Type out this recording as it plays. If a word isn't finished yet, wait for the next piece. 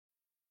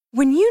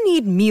When you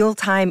need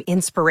mealtime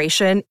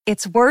inspiration,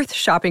 it's worth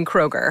shopping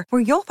Kroger,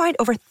 where you'll find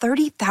over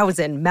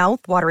 30,000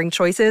 mouth-watering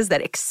choices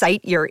that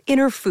excite your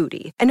inner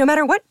foodie. And no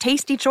matter what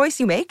tasty choice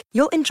you make,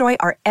 you'll enjoy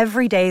our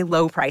everyday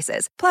low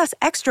prices, plus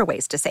extra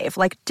ways to save,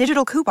 like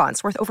digital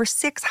coupons worth over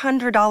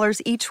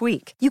 $600 each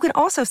week. You can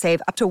also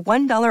save up to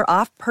 $1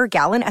 off per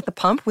gallon at the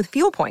pump with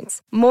fuel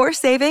points. More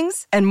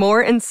savings and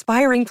more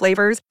inspiring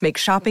flavors make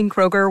shopping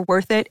Kroger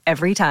worth it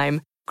every time.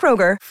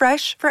 Kroger,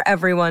 fresh for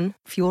everyone.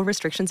 Fuel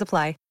restrictions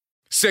apply.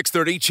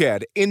 630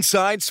 CHED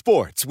Inside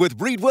Sports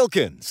with Reed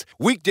Wilkins.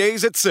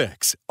 Weekdays at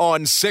 6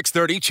 on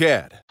 630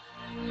 CHED.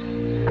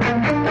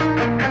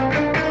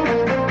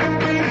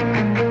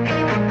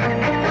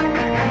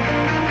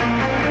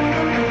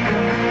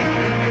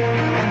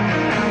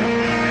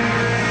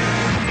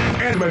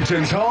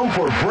 Edmonton's home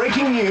for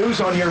breaking news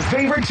on your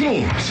favorite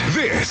teams.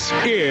 This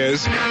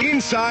is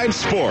Inside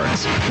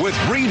Sports with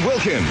Reed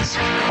Wilkins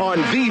on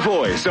the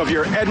voice of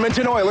your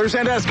Edmonton Oilers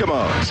and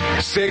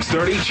Eskimos.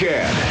 630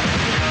 CHED.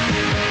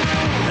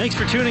 Thanks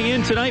for tuning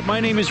in tonight. My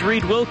name is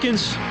Reed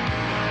Wilkins.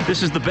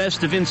 This is the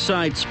best of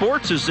Inside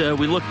Sports as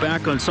we look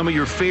back on some of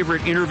your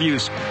favorite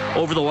interviews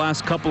over the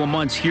last couple of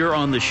months here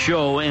on the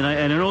show. And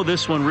I know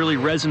this one really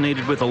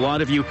resonated with a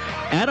lot of you.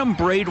 Adam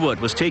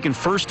Braidwood was taken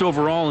first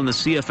overall in the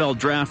CFL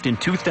draft in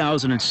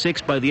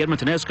 2006 by the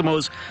Edmonton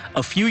Eskimos.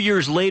 A few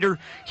years later,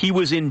 he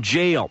was in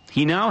jail.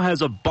 He now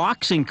has a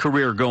boxing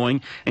career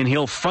going, and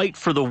he'll fight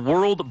for the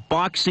World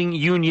Boxing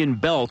Union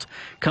belt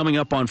coming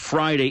up on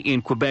Friday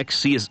in Quebec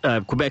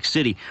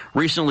City.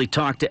 Recently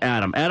talked to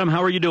Adam. Adam,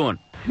 how are you doing?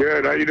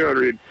 Good. How you doing,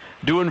 Reed?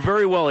 Doing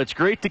very well. It's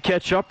great to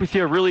catch up with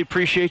you. I really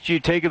appreciate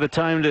you taking the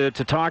time to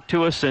talk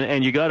to us,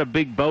 and you got a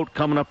big bout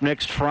coming up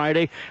next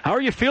Friday. How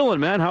are you feeling,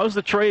 man? How's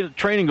the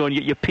training going?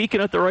 You peaking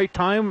at the right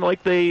time,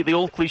 like the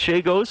old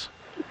cliche goes?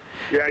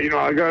 Yeah,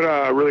 I got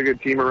a really good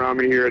team around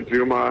me here at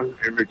Zuma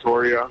in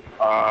Victoria.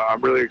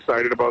 I'm really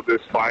excited about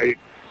this fight.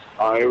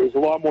 It was a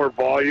lot more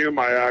volume.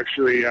 I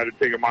actually had to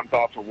take a month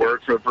off of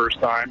work for the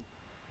first time.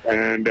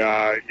 And,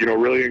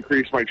 really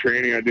increased my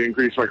training. I did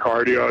increase my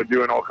cardio,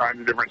 doing all kinds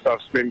of different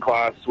stuff, spin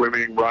class,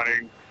 swimming,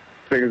 running,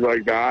 things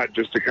like that,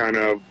 just to kind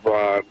of,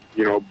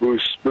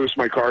 boost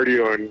my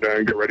cardio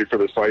and get ready for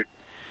this fight.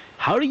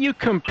 How do you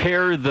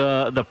compare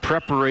the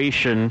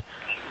preparation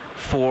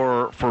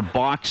for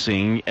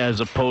boxing as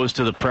opposed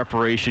to the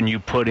preparation you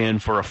put in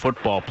for a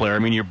football player? I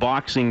mean, your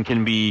boxing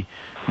can be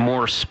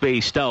more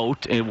spaced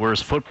out,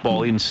 whereas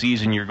football in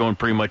season you're going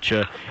pretty much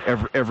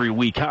every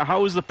week.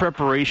 How is the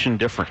preparation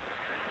different?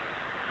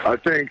 I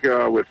think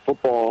with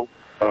football,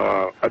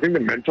 I think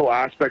the mental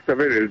aspect of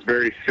it is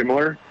very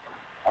similar.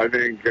 I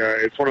think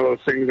it's one of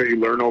those things that you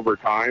learn over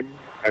time,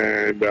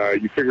 and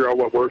you figure out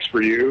what works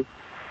for you,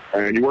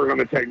 and you work on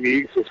the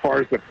techniques. As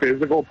far as the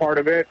physical part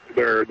of it,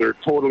 they're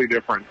totally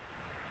different.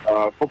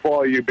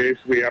 Football, you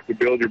basically have to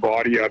build your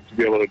body up to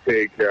be able to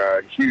take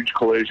huge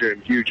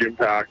collision, huge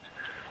impact.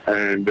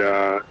 And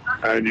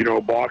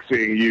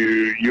boxing,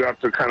 you have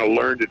to kind of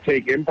learn to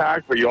take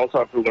impact, but you also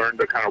have to learn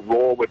to kind of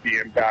roll with the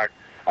impact.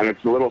 And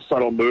it's the little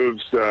subtle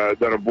moves that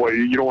avoid.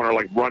 You don't want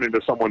to run into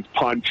someone's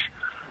punch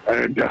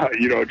and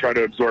try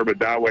to absorb it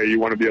that way. You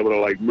want to be able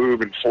to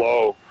move and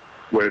flow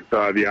with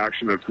the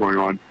action that's going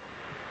on.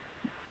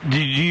 Do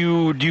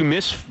you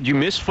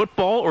miss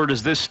football, or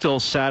does this still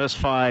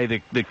satisfy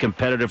the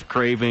competitive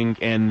craving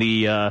and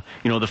the the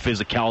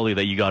physicality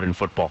that you got in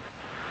football?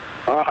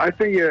 I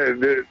think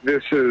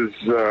this is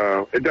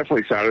it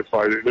definitely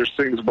satisfies. There's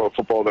things about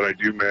football that I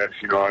do miss.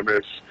 I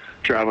miss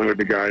traveling with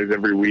the guys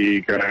every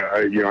week.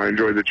 I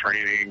enjoy the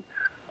training.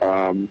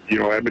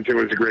 Edmonton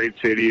was a great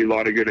city, a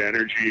lot of good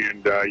energy,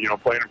 and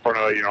playing in front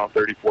of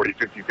 30, 40,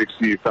 50,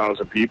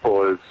 60,000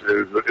 people is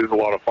a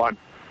lot of fun.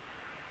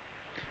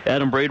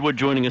 Adam Braidwood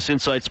joining us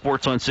Inside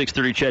Sports on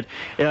 630 CHED.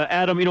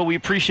 Adam, we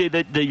appreciate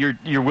that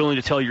you're willing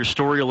to tell your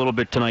story a little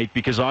bit tonight,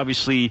 because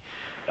obviously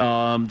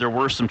there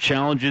were some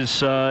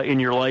challenges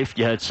in your life.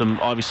 You had some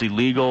obviously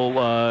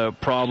legal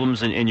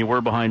problems, and you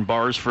were behind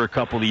bars for a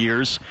couple of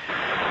years.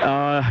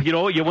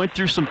 You went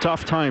through some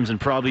tough times and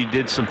probably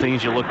did some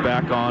things you look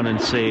back on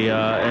and say,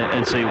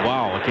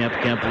 wow, I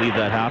can't believe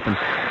that happened.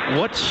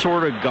 What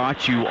sort of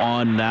got you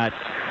on that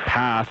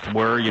path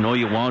where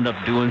you wound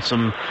up doing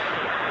some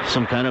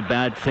kind of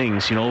bad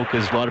things,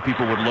 because a lot of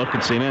people would look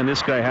and say, man,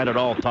 this guy had it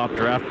all, top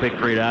draft pick,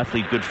 great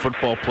athlete, good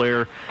football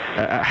player.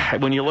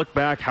 When you look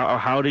back,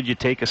 how did you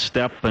take a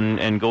step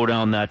and go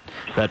down that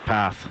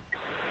path?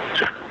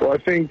 Well, I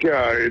think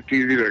it's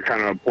easy to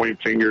kind of point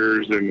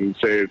fingers and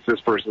say it's this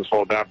person's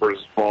fault, that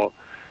person's fault.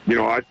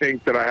 I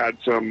think that I had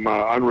some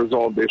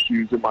unresolved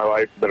issues in my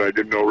life that I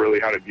didn't know really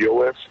how to deal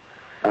with.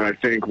 And I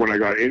think when I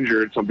got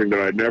injured, something that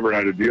I'd never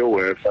had to deal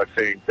with, I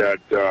think that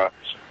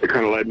it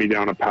kind of led me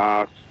down a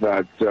path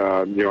that,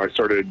 I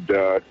started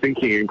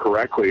thinking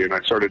incorrectly, and I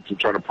started to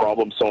try to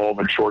problem solve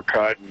and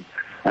shortcut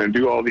and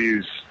do all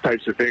these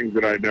types of things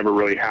that I'd never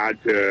really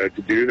had to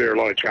do. There are a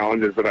lot of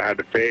challenges that I had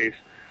to face.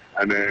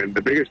 And then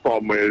the biggest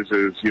problem is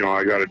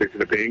I got addicted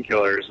to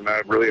painkillers, and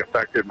that really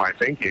affected my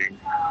thinking.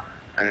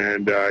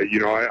 And,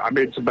 I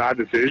made some bad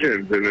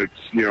decisions, and it's,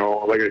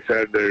 like I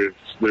said,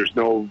 there's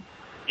no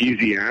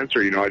easy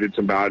answer. I did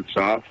some bad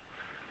stuff,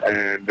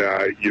 and,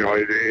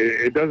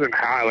 it doesn't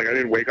have, I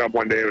didn't wake up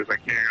one day and was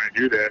like, hey, I'm going to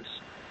do this.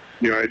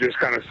 It just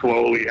kind of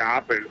slowly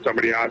happened.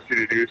 Somebody asks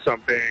you to do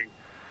something,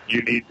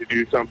 you need to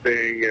do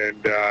something,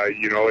 and,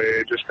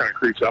 it just kind of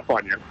creeps up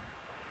on you.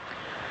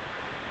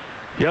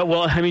 Yeah,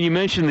 well, I mean, you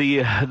mentioned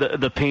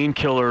the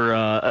painkiller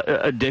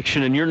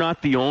addiction, and you're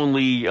not the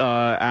only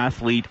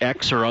athlete,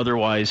 ex or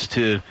otherwise,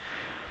 to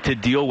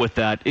deal with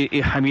that.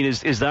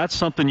 Is that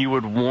something you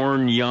would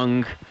warn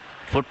young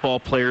football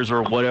players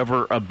or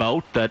whatever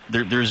about, that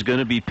there's going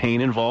to be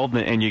pain involved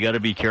and you got to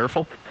be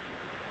careful?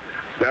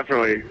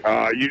 Definitely.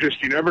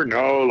 You never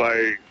know.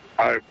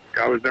 I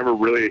was never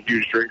really a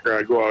huge drinker.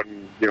 I'd go out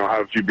and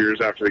have a few beers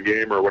after the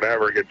game or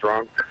whatever, get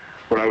drunk.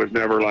 But I was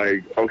never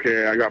like,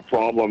 okay, I got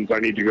problems, I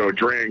need to go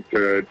drink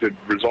to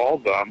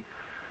resolve them.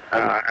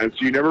 And so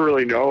you never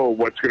really know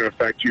what's going to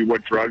affect you,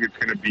 what drug it's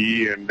going to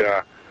be, and,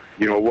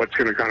 what's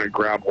going to kind of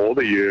grab hold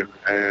of you.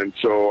 And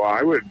so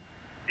I would,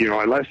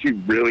 unless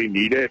you really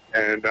need it,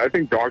 and I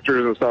think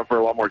doctors and stuff are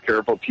a lot more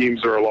careful.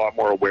 Teams are a lot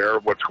more aware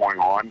of what's going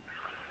on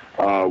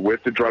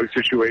with the drug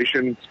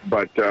situations.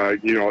 But,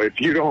 if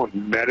you don't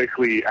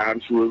medically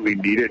absolutely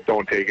need it,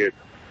 don't take it.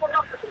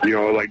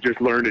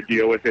 Just learn to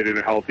deal with it in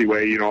a healthy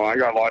way. I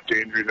got lots of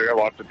injuries. I got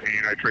lots of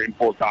pain. I train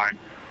full time.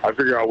 I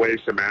figure out ways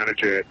to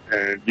manage it,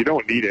 and you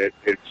don't need it.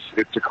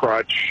 It's a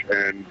crutch,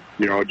 and,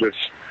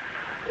 just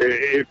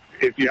if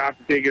you have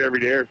to take it every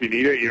day or if you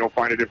need it,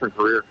 find a different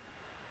career.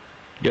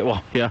 Yeah,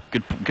 well, yeah,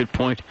 good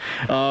point.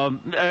 I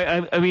want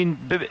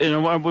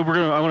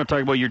to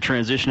talk about your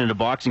transition into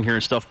boxing here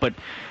and stuff, but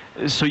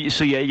so you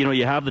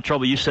have the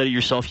trouble. You said it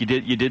yourself. You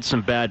did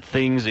some bad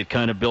things. It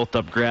kind of built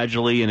up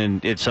gradually,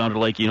 and it sounded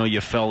like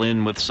you fell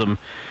in with some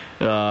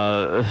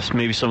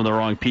maybe some of the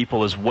wrong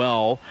people as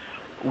well.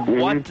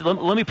 Mm-hmm.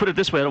 Let me put it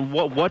this way: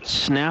 what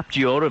snapped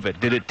you out of it?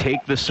 Did it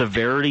take the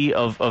severity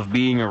of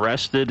being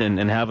arrested and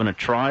having a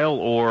trial,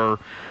 or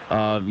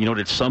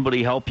did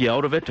somebody help you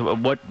out of it?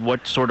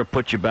 What sort of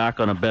put you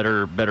back on a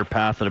better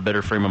path and a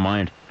better frame of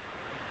mind?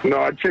 No,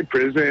 I'd say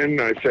prison.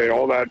 I'd say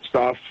all that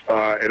stuff.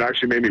 It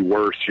actually made me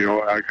worse.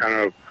 I kind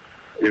of,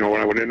 when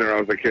I went in there, I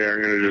was like, hey,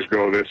 I'm going to just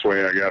go this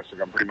way, I guess.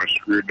 I'm pretty much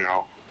screwed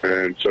now.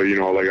 And so,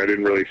 I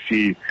didn't really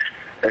see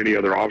any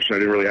other option. I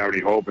didn't really have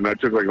any hope. And that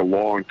took a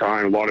long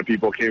time. A lot of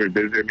people came and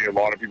visited me. A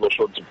lot of people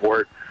showed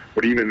support.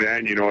 But even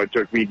then, it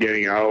took me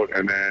getting out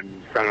and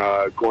then kind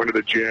of going to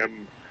the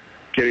gym,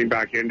 getting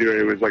back into it.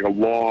 It was a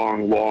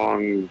long,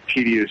 long,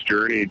 tedious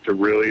journey to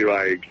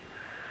really,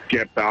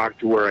 get back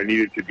to where I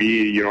needed to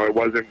be. It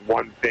wasn't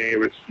one thing. It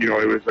was,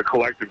 it was a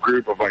collective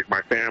group of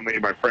my family,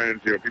 my friends,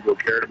 people who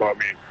cared about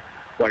me,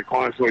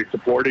 constantly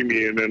supporting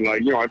me. And then I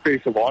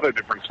faced a lot of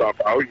different stuff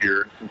out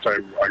here since I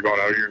got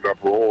out here and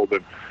got paroled,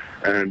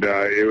 and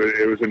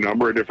it was a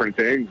number of different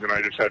things, and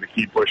I just had to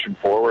keep pushing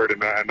forward.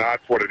 And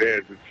that's what it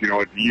is. It's,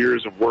 it's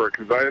years of work.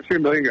 Because I see a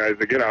million guys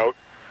that get out,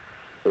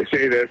 they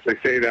say this, they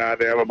say that,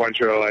 they have a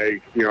bunch of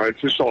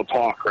it's just all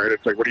talk, right?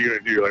 It's what are you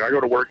going to do? I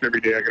go to work every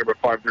day. I get up at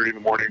 5:30 in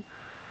the morning.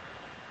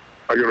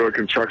 I go to a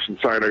construction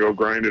site, I go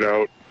grind it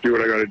out, do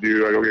what I got to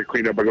do, I go get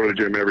cleaned up, I go to the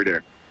gym every day.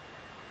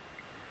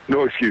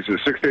 No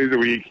excuses, 6 days a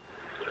week,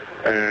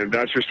 and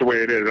that's just the way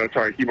it is. That's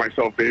how I keep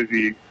myself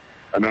busy,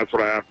 and that's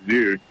what I have to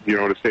do,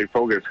 to stay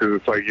focused,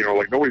 because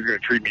it's nobody's going to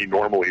treat me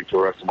normally for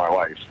the rest of my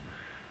life.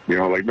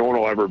 No one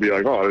will ever be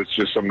oh, it's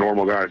just some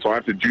normal guy. So I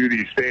have to do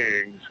these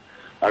things,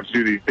 I have to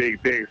do these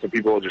big things so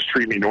people will just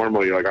treat me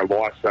normally. I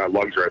lost that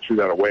luxury, I threw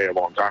that away a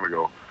long time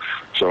ago.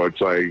 So it's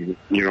it's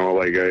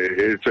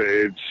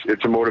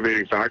a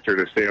motivating factor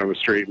to stay on the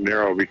straight and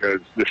narrow, because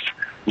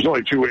there's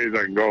only two ways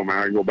I can go, man.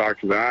 I can go back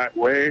to that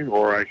way,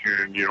 or I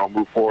can,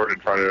 move forward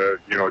and try to,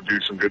 do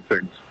some good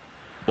things.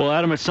 Well,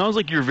 Adam, it sounds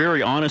like you're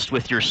very honest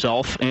with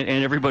yourself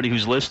and everybody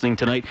who's listening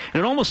tonight.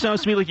 And it almost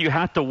sounds to me like you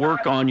had to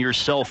work on your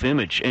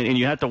self-image, and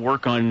you had to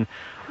work on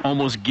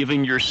almost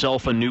giving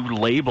yourself a new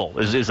label.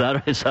 Is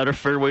that a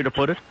fair way to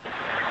put it?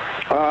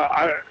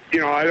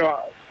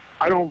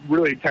 I don't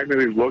really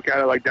technically look at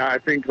it like that. I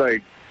think a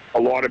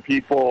lot of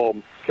people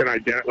can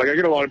identify. I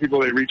get a lot of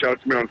people that reach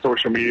out to me on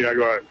social media. I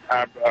go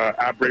at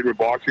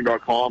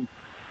braidwoodboxing.com.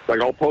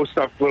 I'll post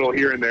stuff little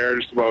here and there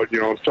just about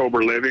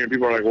sober living, and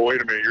people are well,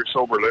 wait a minute, you're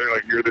sober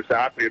living, you're this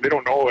athlete. They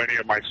don't know any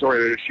of my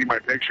story. They just see my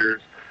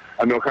pictures,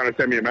 and they'll kind of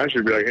send me a message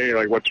and be hey,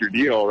 what's your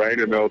deal, right?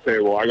 And they'll say,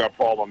 well, I got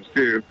problems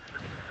too.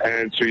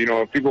 And so,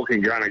 if people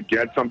can kind of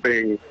get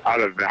something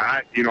out of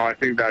that, I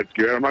think that's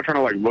good. I'm not trying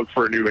to, look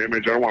for a new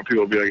image. I don't want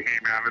people to be hey,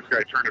 man, this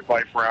guy turned his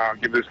life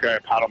around. Give this guy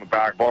a pat on the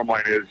back. Bottom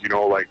line is,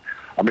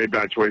 I made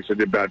bad choices. I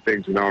did bad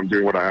things, and now I'm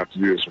doing what I have to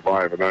do to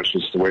survive, and that's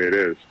just the way it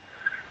is.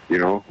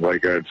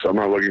 I'm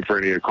not looking for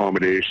any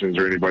accommodations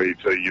or anybody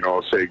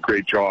to, say,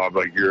 great job,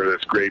 you're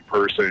this great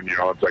person.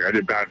 It's I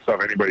did bad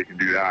stuff. Anybody can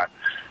do that.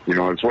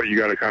 It's what you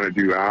got to kind of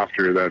do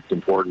after that's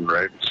important,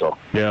 right? So.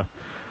 Yeah.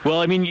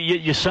 Well,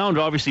 you sound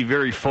obviously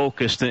very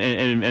focused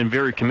and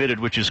very committed,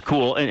 which is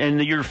cool.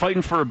 And you're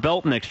fighting for a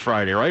belt next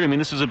Friday, right?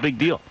 This is a big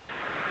deal.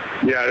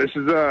 Yeah, this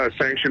is a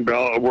sanctioned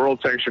belt, a world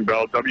sanctioned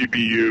belt,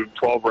 WBU,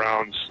 12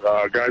 rounds.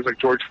 Guys like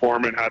George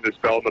Foreman had this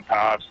belt in the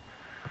past.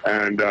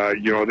 And,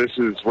 this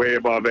is way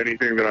above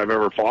anything that I've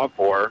ever fought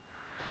for.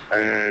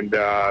 And,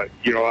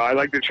 I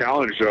like the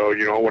challenge,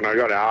 though. When I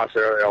got asked,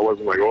 I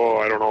wasn't like,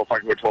 I don't know if I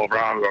can go 12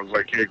 rounds. I was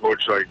like, hey,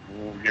 coach,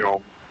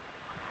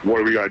 what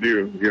do we got to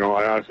do?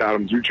 I asked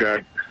Adam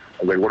Zuchek.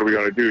 I was like, what do we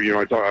got to do?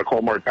 I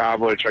called Mark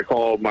Pavlich. I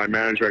called my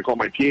manager. I called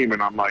my team.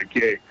 And I'm like,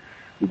 hey,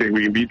 you think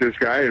we can beat this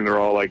guy? And they're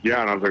all like,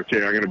 yeah. And I was like,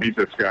 okay, I'm going to beat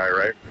this guy,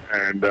 right?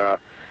 And,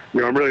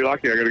 I'm really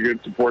lucky. I got a good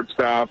support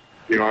staff.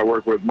 I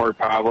work with Mark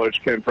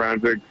Pavlich, Ken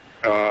Franzik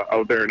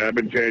out there in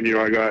Edmonton.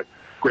 I got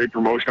great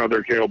promotion out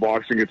there. KO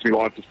Boxing gets me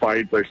lots of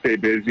fights. I stay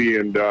busy.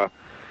 And,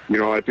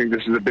 I think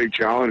this is a big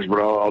challenge, but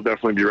I'll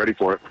definitely be ready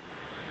for it.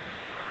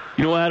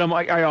 Adam,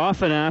 I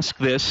often ask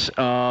this,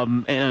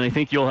 and I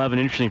think you'll have an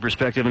interesting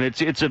perspective. And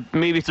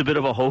maybe it's a bit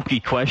of a hokey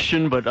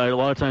question, but a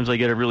lot of times I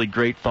get a really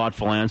great,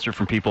 thoughtful answer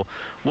from people.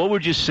 What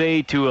would you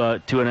say to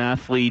an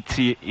athlete,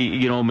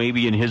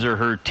 maybe in his or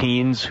her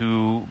teens,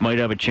 who might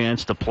have a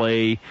chance to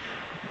play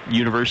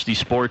university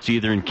sports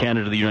either in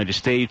Canada or the United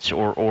States,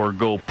 or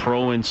go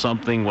pro in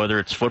something, whether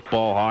it's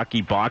football,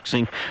 hockey,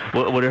 boxing,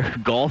 whatever,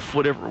 golf,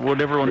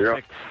 whatever one.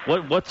 Yeah.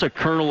 What's a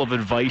kernel of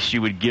advice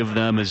you would give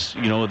them as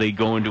they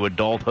go into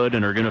adulthood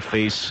and are going to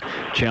face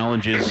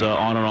challenges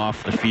on and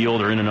off the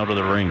field or in and out of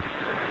the ring?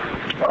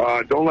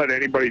 Don't let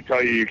anybody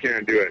tell you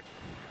can't do it,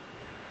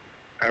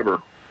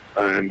 ever.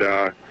 And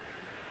there's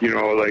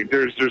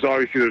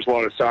obviously a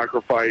lot of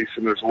sacrifice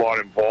and there's a lot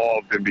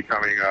involved in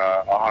becoming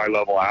a high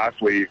level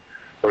athlete.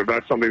 But if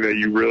that's something that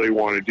you really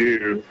want to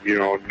do,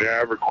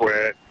 never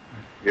quit,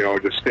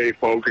 just stay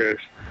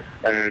focused.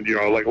 And,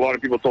 like a lot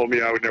of people told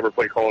me I would never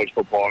play college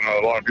football. And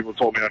a lot of people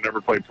told me I'd never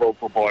play pro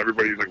football.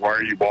 Everybody's like, why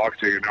are you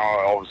boxing? And now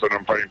all of a sudden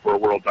I'm fighting for a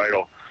world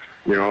title.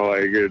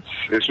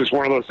 It's just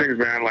one of those things,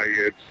 man.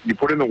 You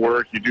put in the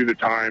work, you do the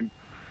time,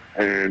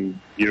 and,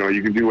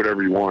 you can do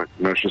whatever you want.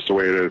 And that's just the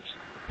way it is.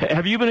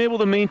 Have you been able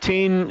to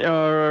maintain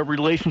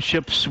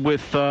relationships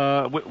with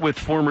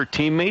former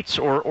teammates,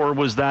 or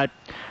was that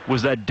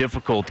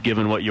difficult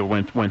given what you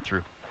went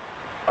through?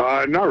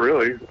 Not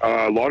really.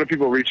 A lot of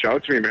people reached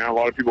out to me, man. A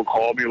lot of people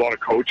called me. A lot of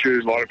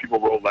coaches. A lot of people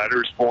wrote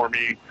letters for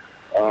me.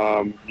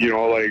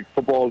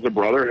 Football is a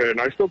brotherhood,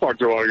 and I still talk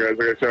to a lot of guys,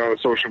 like I said, on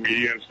social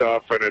media and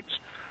stuff. And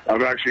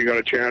I've actually got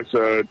a chance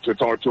to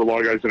talk to a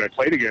lot of guys that I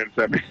played against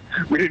that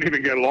we didn't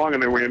even get along,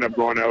 and then we end up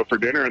going out for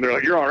dinner, and they're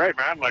like, "You're all right,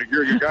 man. Like,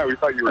 you're a good guy. We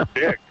thought you were a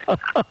dick." And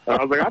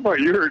I was like, "I thought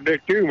you were a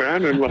dick too,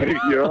 man." And I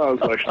was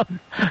like.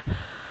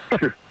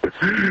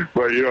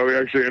 But, we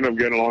actually end up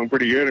getting along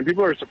pretty good. And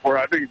people are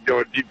supportive. I think,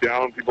 deep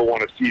down, people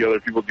want to see other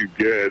people do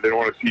good. They don't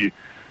want to see,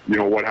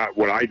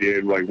 what I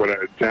did,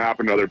 to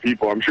happen to other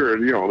people. I'm sure,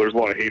 there's a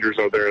lot of haters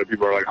out there that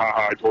people are like,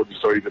 haha, I told you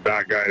so, he's a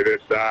bad guy, this,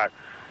 that.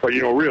 But,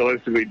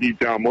 realistically, deep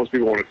down, most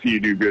people want to see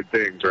you do good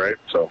things, right?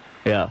 So.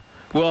 Yeah.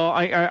 Well,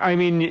 I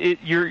mean,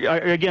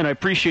 I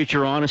appreciate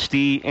your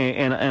honesty,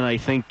 and I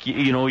think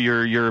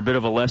you're a bit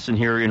of a lesson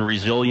here in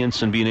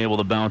resilience and being able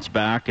to bounce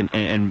back and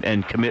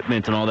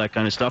commitment and all that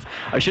kind of stuff.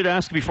 I should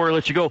ask before I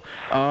let you go,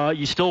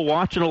 you still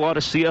watching a lot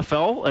of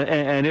CFL,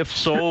 and if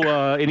so,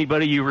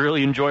 anybody you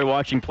really enjoy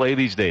watching play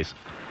these days?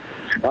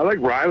 I like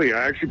Riley.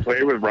 I actually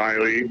played with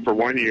Riley for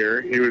 1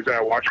 year. He was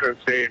at Washington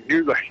State, and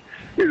he was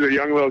a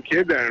young little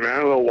kid then,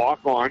 man, a little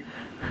walk-on.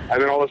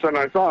 And then all of a sudden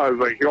I was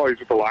like, he's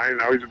with the Lions,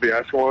 now he's with the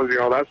Eskimos,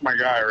 that's my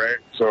guy, right?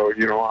 So,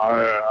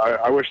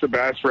 I wish the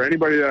best for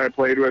anybody that I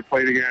played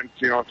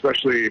against,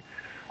 especially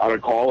out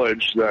of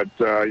college that,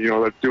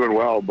 that's doing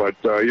well. But,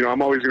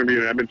 I'm always going to be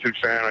an Edmonton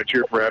fan. I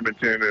cheer for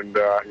Edmonton, and,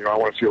 I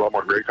want to see a lot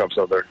more Grey Cups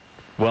out there.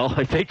 Well,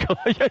 I think a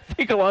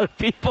lot of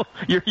people,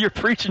 you're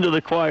preaching to the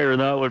choir in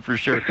that one for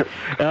sure.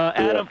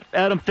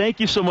 Adam, thank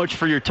you so much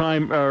for your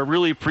time.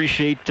 Really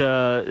appreciate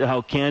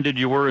how candid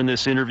you were in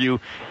this interview,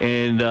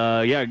 and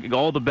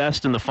all the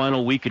best in the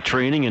final week of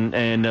training,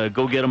 and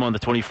go get them on the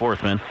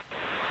 24th, man.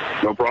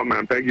 No problem,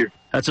 man. Thank you.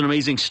 That's an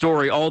amazing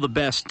story. All the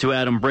best to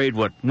Adam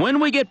Braidwood. When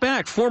we get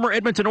back, former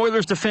Edmonton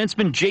Oilers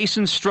defenseman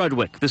Jason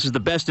Strudwick. This is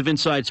the best of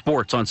Inside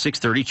Sports on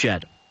 630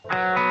 CHED.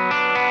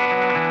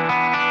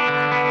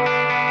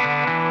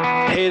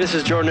 Hey, this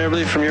is Jordan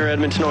Eberle from your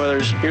Edmonton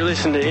Oilers. You're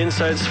listening to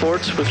Inside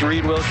Sports with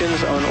Reed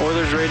Wilkins on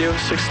Oilers Radio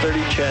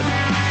 630 CHED.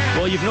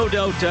 Well, you've no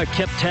doubt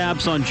kept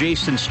tabs on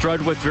Jason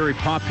Strudwick, very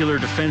popular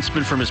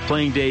defenseman from his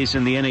playing days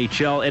in the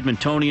NHL.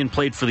 Edmontonian,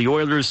 played for the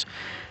Oilers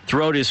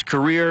throughout his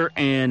career,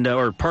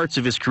 or parts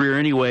of his career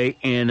anyway,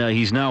 and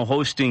he's now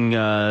hosting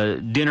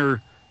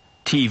dinner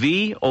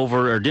television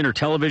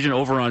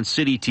over on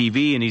City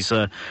TV, and he's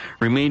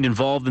remained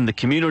involved in the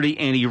community,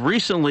 and he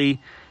recently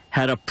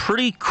had a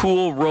pretty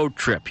cool road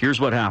trip. Here's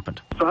what happened.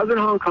 So I was in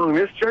Hong Kong.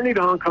 This journey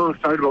to Hong Kong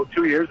started about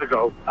 2 years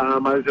ago. I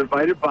was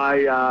invited by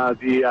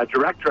the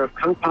director of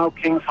Kung Pao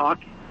Kings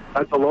Hockey.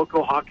 That's a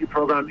local hockey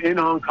program in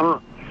Hong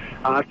Kong.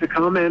 To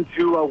come and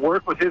to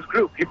work with his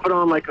group. He put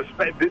on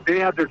they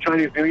have their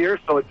Chinese New Year,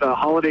 so it's a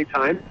holiday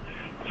time.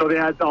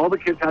 So all the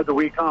kids had the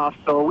week off.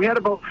 So we had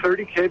about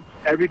 30 kids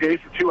every day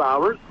for 2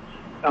 hours.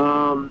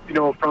 from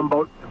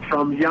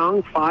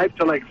young 5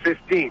 to like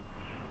 15.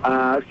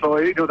 So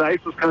the ice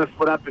was kind of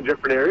split up in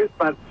different areas,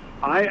 but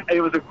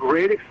it was a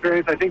great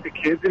experience. I think the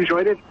kids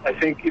enjoyed it. I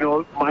think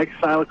my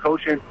style of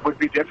coaching would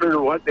be different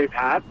than what they've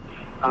had,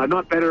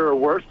 not better or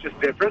worse, just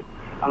different.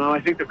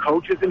 I think the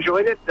coaches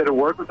enjoyed it that have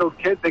worked with those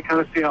kids. They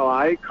kind of see how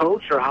I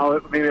coach or how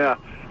maybe a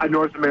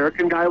North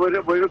American guy would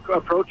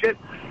approach it.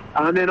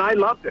 And then I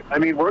loved it. I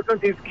mean, working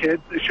with these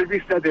kids, it should be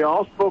said they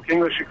all spoke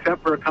English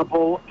except for a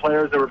couple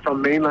players that were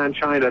from mainland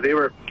China. They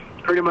were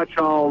pretty much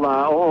all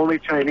only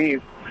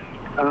Chinese.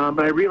 And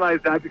I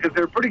realized that because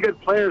they were pretty good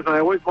players, and I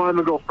always wanted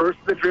them to go first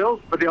in the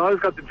drills, but they always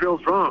got the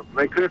drills wrong. And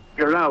I couldn't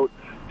figure it out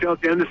until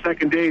at the end of the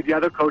second day, the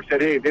other coach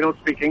said, hey, they don't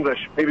speak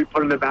English. Maybe put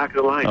them in the back of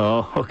the line.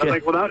 Oh, okay. I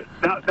was like, well,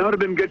 that would have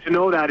been good to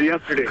know that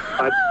yesterday.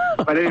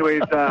 But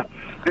anyways,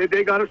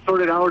 they got it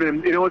sorted out,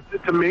 and,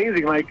 it's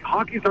amazing. Like,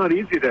 hockey's not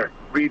easy there.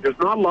 There's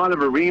not a lot of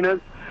arenas.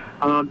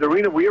 The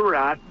arena we were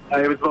at,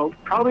 it was about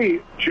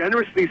probably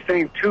generously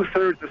saying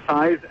 2/3 the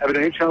size of an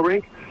NHL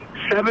rink,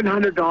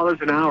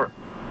 $700 an hour.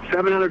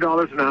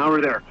 $700 an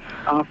hour there.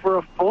 For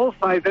a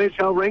full-size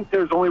NHL rink,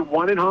 there's only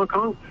one in Hong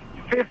Kong,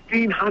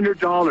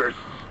 $1,500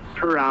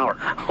 per hour.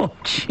 Oh,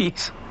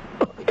 jeez.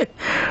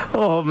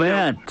 Oh,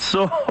 man.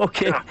 So,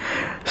 okay. Yeah.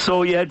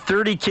 So you had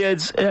 30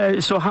 kids.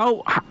 So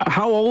how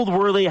old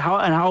were they?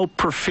 How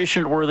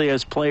proficient were they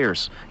as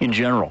players in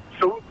general?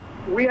 So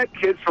we had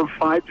kids from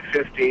 5 to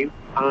 15.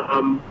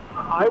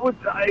 I would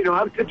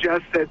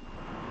suggest that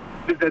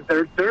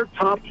their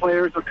top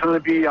players would kind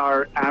of be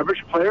our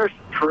average players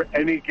for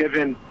any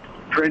given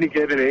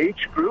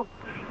age group.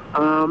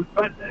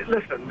 But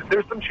listen,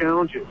 there's some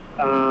challenges.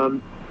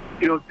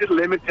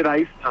 Limited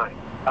ice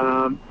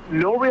time.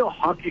 No real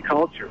hockey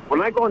culture.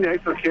 When I go on the ice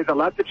with kids, I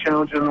like to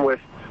challenge them with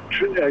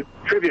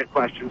trivia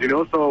questions.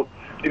 So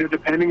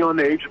depending on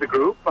the age of the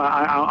group,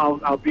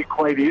 I'll be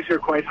quite easy or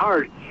quite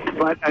hard.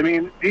 But I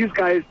mean, these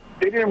guys,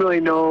 they didn't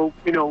really know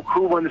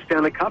who won the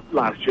Stanley Cup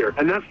last year,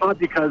 and that's not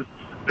because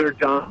they're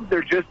dumb.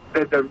 They're just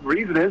the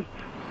reason is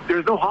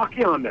there's no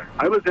hockey on there.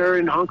 I was there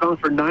in Hong Kong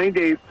for 9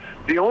 days.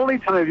 The only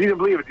time, you can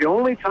believe it, the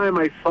only time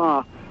I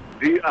saw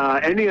the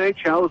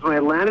NHL was when I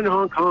landed in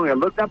Hong Kong. I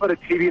looked up at a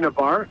TV in a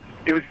bar.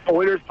 It was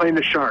Oilers playing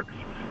the Sharks.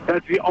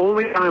 That's the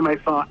only time I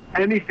saw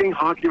anything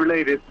hockey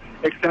related,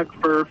 except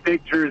for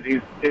fake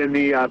jerseys in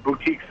the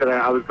boutiques that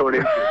I was going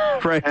into.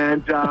 Right.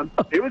 And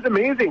it was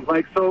amazing.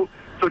 So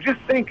just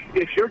think,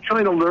 if you're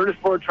trying to learn a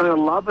sport, trying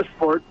to love a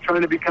sport,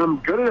 trying to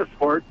become good at a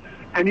sport,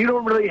 and you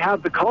don't really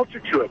have the culture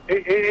to it,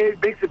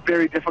 it makes it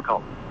very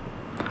difficult.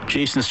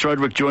 Jason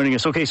Strudwick joining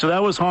us. Okay, so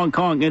that was Hong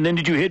Kong, and then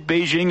did you hit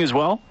Beijing as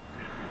well?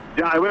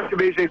 Yeah, I went to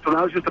Beijing, so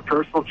that was just a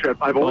personal trip.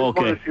 I've always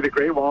wanted to see the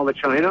Great Wall of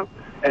China,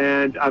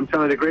 and I'm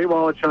telling you, the Great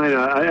Wall of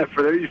China,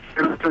 for those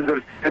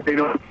that they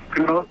don't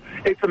know,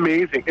 it's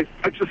amazing. It's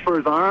just as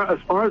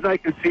far as I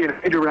can see in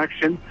any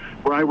direction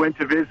where I went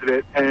to visit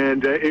it,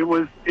 and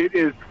it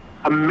is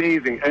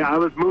amazing. I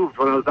was moved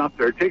when I was up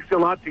there. It takes a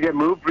lot to get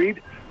moved,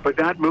 Reed, but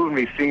that moved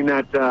me, seeing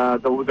that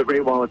the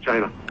Great Wall of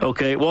China.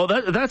 Okay, well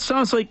that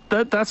sounds like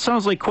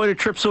sounds like quite a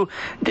trip. So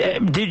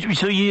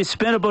you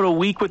spent about a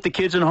week with the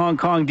kids in Hong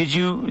Kong. Did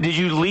you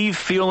leave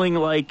feeling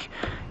like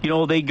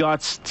they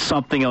got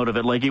something out of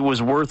it, like it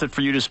was worth it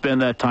for you to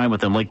spend that time with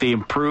them, like they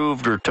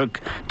improved or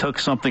took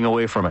something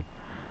away from it?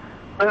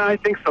 I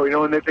think so.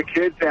 And if the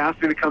kids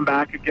asked me to come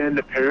back again,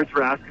 the parents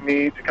were asking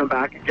me to come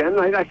back again.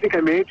 I think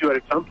I may do it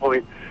at some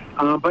point.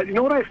 But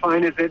what I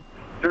find is that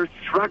there's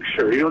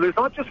structure. There's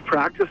not just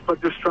practice,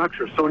 but there's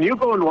structure. So when you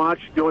go and watch,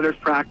 there's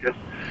practice.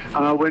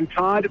 When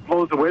Todd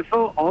blows the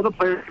whistle, all the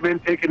players come in,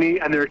 take a knee,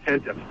 and they're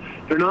attentive.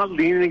 They're not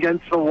leaning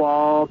against the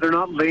wall. They're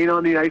not laying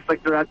on the ice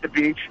like they're at the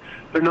beach.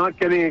 They're not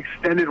getting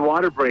extended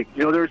water break.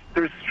 There's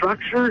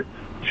structure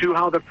to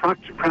how the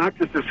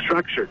practice is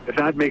structured, if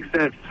that makes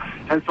sense.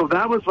 And so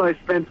that was what I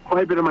spent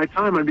quite a bit of my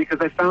time on, because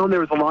I found there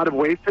was a lot of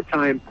wasted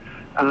time,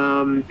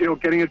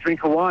 getting a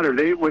drink of water.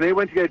 When they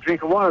went to get a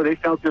drink of water, they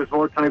felt there was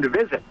more time to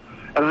visit.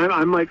 And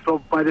I'm like, so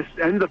by the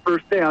end of the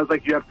first day, I was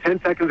like, you have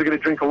 10 seconds to get a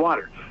drink of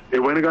water. They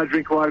went and got a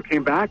drink of water,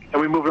 came back,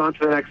 and we moved on to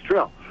the next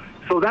drill.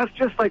 So that's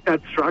just like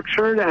that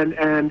structure, and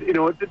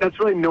that's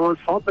really no one's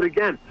fault. But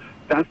again,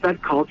 that's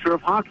that culture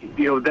of hockey.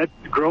 That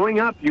growing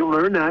up, you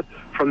learn that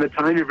from the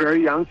time you're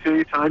very young to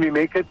the time you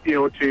make it,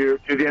 to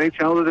the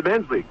NHL or the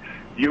men's league.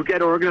 You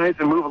get organized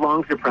and move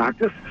along with your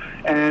practice,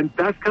 and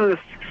that's kind of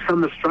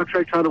some of the structure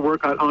I try to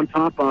work on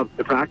top of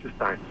the practice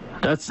time.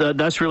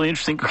 That's really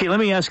interesting. Okay, let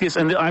me ask this,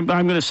 and I'm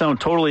going to sound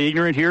totally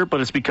ignorant here,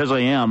 but it's because I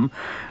am.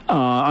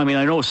 I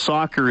know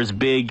soccer is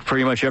big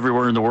pretty much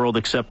everywhere in the world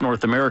except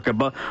North America,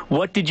 but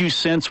what did you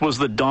sense was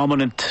the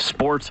dominant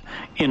sport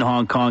in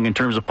Hong Kong in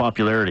terms of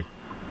popularity?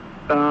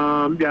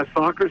 Yeah,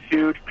 soccer's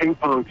huge. Ping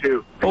pong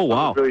too. Oh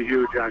wow, really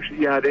huge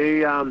actually. Yeah,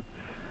 they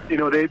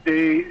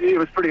it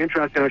was pretty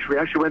interesting actually.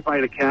 We actually went by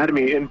an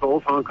academy in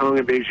both Hong Kong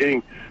and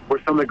Beijing,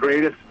 where some of the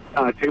greatest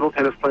table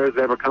tennis players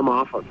ever come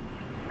off of.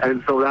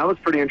 And so that was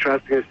pretty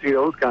interesting to see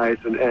those guys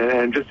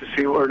and just to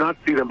see, or not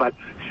see them, but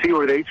see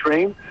where they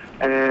train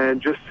and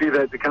just see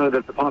the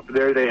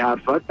popularity they have.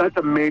 So that's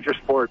a major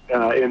sport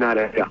in that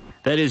area.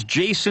 That is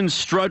Jason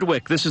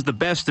Strudwick. This is the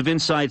best of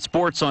Inside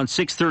Sports on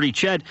 630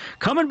 CHED.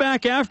 Coming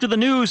back after the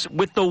news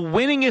with the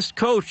winningest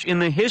coach in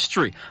the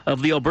history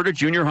of the Alberta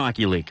Junior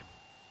Hockey League.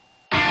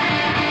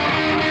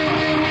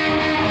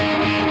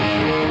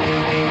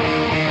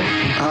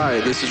 Hi,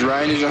 this is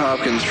Ryan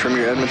Nugent-Hopkins from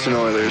your Edmonton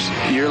Oilers.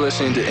 You're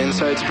listening to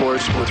Inside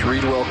Sports with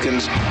Reed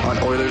Wilkins on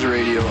Oilers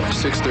Radio,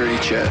 630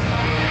 CHED.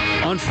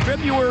 On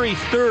February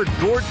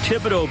 3rd, Gord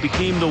Thibodeau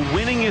became the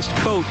winningest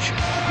coach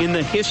in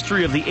the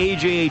history of the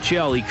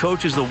AJHL. He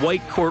coaches the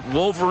Whitecourt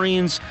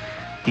Wolverines.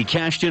 He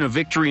cashed in a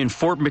victory in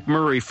Fort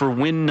McMurray for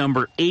win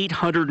number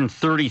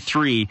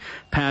 833,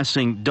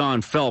 passing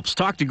Don Phelps.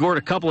 Talked to Gord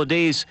a couple of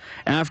days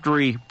after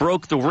he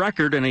broke the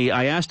record, and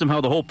I asked him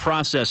how the whole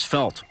process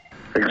felt.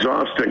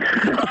 Exhausting.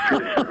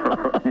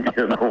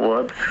 You know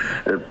what?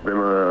 It's been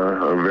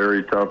a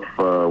very tough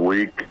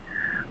week.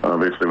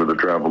 Obviously, with the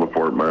travel to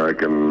Fort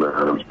Mac, and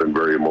it's been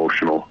very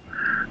emotional.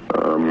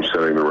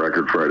 Setting the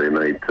record Friday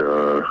night,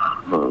 it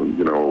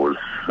was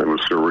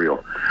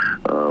surreal.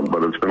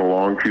 But it's been a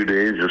long few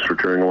days, just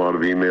returning a lot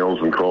of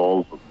emails and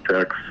calls,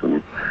 texts,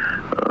 and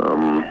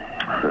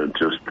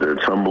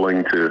it's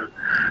humbling to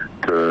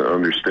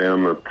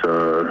understand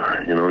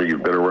that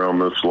you've been around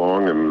this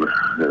long, and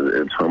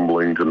it's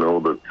humbling to know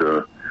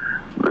that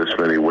this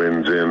many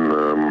wins in.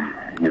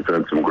 You've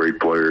had some great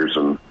players,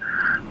 and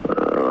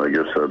I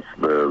guess that's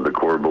the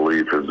core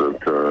belief is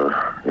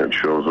that it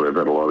shows that I've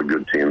had a lot of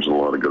good teams and a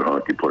lot of good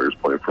hockey players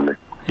play for me.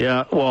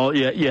 Yeah, well,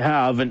 yeah, you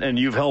have, and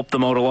you've helped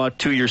them out a lot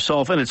too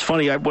yourself. And it's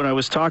funny, when I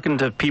was talking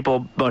to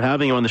people about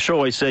having you on the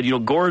show, I said,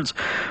 Gord's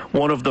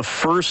one of the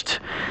first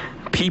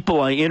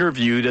people I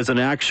interviewed as an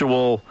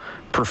actual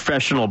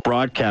professional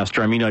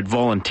broadcaster. I mean, I'd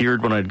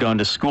volunteered when I'd gone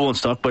to school and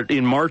stuff, but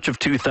in March of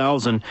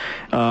 2000,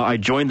 I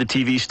joined the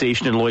TV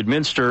station in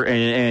Lloydminster,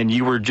 and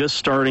you were just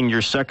starting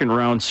your second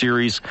round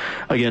series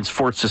against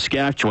Fort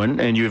Saskatchewan,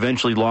 and you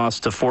eventually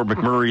lost to Fort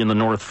McMurray in the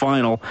North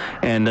Final,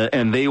 and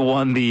they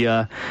won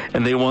the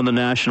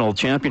national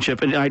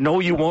championship. And I know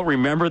you won't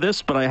remember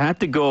this, but I had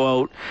to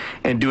go out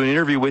and do an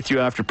interview with you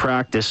after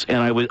practice,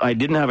 and I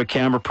didn't have a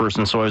camera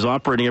person, so I was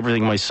operating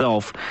everything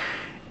myself,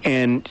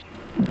 and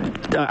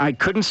I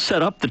couldn't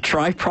set up the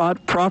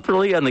tripod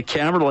properly, and the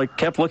camera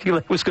kept looking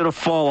like it was going to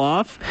fall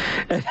off.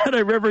 And then I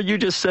remember you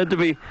just said to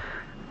me,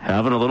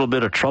 "Having a little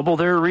bit of trouble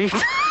there, Reed?"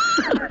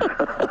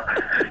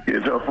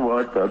 You know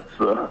what?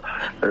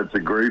 That's a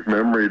great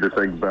memory to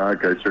think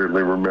back. I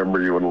certainly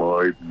remember you and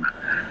Lloyd.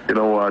 You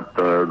know what?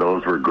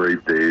 Those were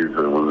great days.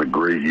 It was a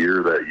great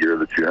year that year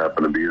that you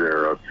happened to be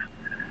there.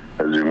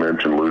 As you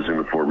mentioned, losing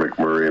to Fort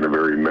McMurray in a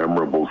very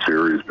memorable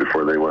series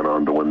before they went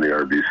on to win the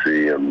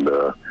RBC, and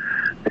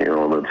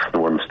that's the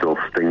one still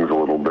stings a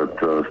little bit,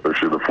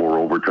 especially the 4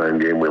 overtime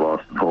game we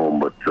lost at home.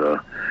 But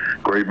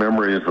great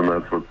memories, and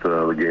that's what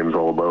the game's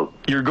all about.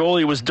 Your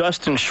goalie was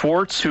Dustin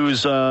Schwartz,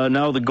 who's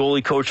now the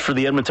goalie coach for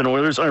the Edmonton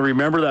Oilers. I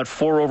remember that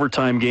 4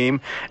 overtime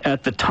game.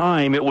 At the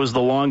time, it was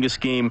the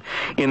longest game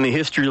in the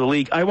history of the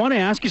league. I want to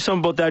ask you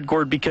something about that,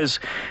 Gord, because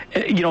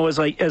as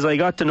I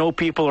got to know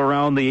people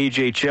around the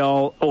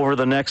AJHL over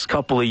the next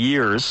couple of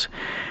years,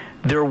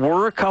 there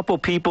were a couple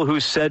people who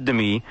said to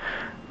me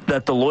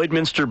that the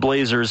Lloydminster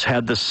Blazers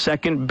had the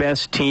second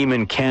best team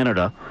in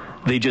Canada.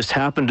 They just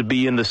happened to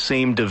be in the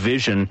same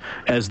division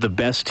as the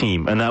best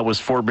team, and that was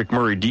Fort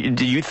McMurray.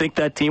 Do you think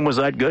that team was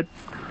that good?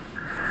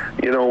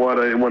 You know what?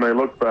 When I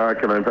look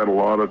back, and I've had a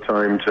lot of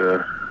time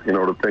to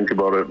think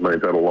about it, and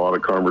I've had a lot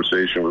of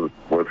conversation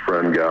with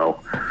Fran Gow,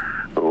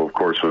 who of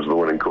course was the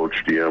winning coach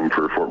GM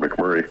for Fort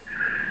McMurray.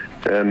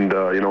 And,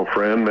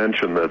 Fran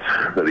mentioned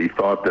that he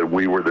thought that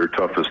we were their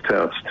toughest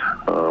test.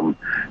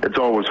 It's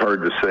always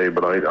hard to say,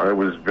 but I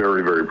was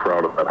very, very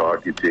proud of that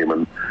hockey team,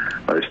 and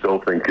I still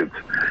think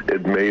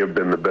it may have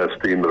been the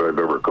best team that I've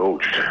ever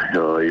coached,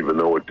 even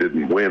though it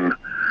didn't win.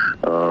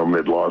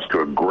 It lost to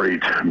a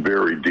great,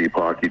 very deep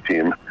hockey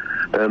team,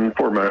 and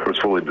Fort Mac was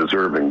fully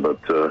deserving, but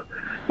a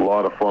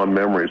lot of fond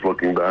memories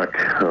looking back.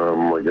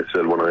 Like I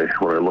said, when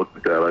I look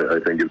at that, I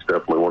think it's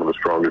definitely one of the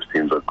strongest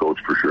teams I've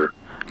coached for sure.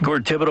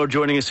 Gord Thibodeau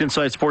joining us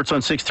Inside Sports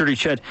on 630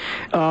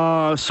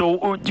 CHED.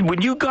 So when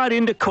you got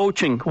into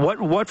coaching,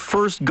 what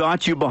first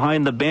got you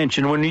behind the bench?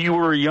 And when you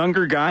were a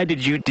younger guy,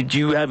 did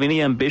you have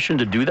any ambition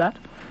to do that?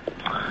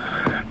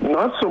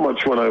 Not so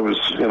much when I was,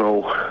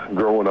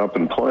 growing up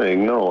and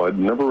playing. No, I'd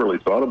never really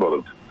thought about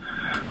it.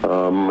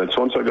 It's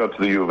once I got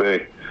to the U of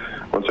A.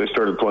 Once I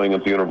started playing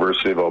at the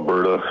University of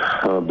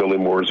Alberta, Billy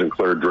Moores and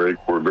Claire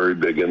Drake were very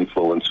big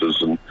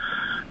influences, and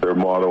their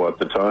motto at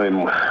the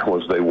time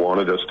was they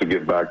wanted us to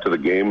get back to the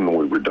game when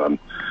we were done.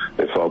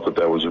 They felt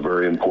that was a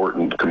very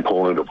important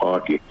component of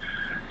hockey,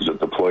 is that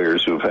the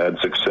players who've had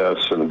success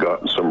and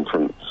gotten some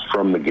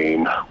from the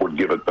game would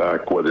give it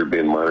back, whether it be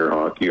in minor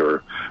hockey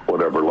or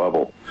whatever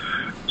level.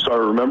 So I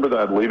remember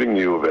that leaving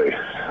the U of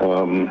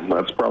A.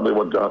 That's probably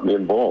what got me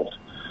involved.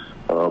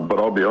 But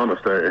I'll be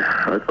honest,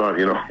 I thought,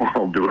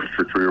 I'll do it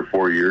for 3 or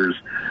 4 years,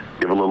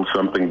 give a little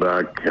something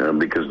back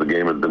because the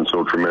game had been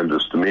so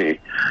tremendous to me.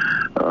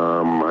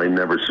 I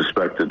never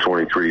suspected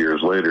 23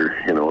 years later,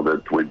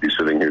 that we'd be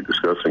sitting here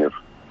discussing it.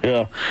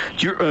 Yeah.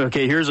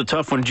 Okay, here's a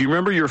tough one. Do you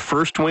remember your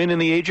first win in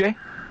the AJ?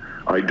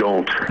 I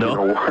don't. No? You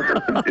know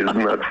what?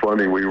 Isn't that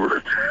funny? We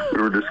were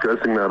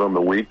discussing that on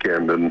the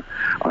weekend, and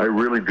I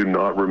really do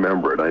not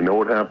remember it. I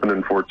know it happened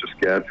in Fort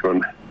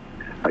Saskatchewan.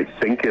 I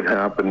think it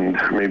happened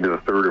maybe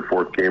the third or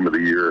fourth game of the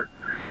year,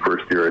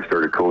 first year I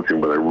started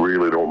coaching, but I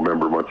really don't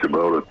remember much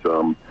about it.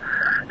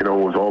 It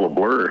was all a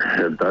blur.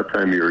 At that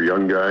time, you're a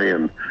young guy,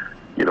 and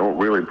you don't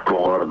really put a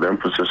lot of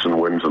emphasis in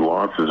wins and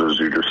losses as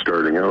you're just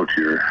starting out.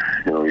 You're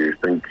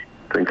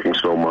thinking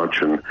so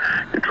much, and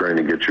you're trying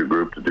to get your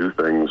group to do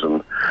things.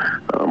 And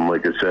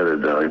like I said,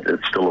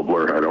 it's still a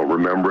blur. I don't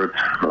remember it.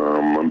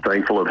 I'm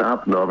thankful it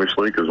happened,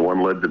 obviously, because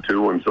one led to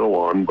two and so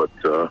on. But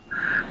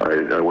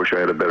I wish I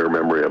had a better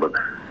memory of it.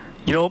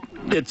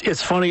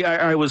 It's funny.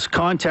 I was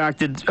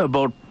contacted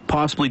about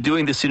possibly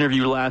doing this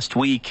interview last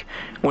week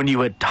when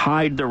you had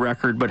tied the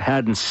record but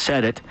hadn't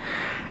set it.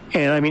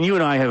 And, I mean, you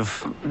and I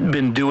have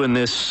been doing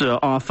this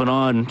off and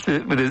on,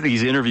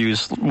 these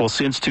interviews,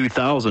 since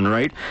 2000,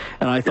 right?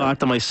 And I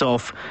thought to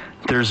myself,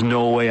 there's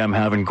no way I'm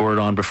having Gord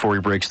on before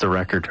he breaks the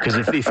record. Because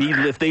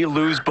if they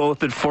lose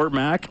both at Fort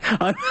Mac...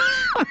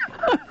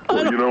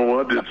 Well, you know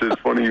what?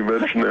 It's funny you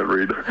mentioned that,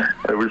 Reed.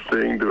 I was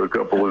saying to a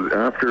couple,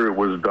 after it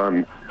was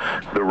done,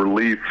 the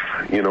relief,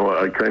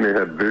 I kind of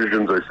had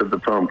visions. I said to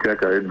Tom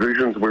Keck, I had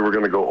visions we were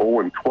going to go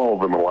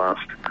 0-12 in the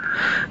last,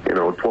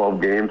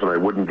 12 games, and I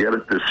wouldn't get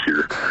it this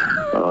year.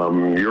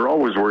 You're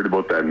always worried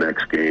about that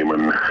next game,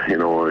 and, you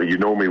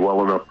know me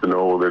well enough to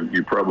know that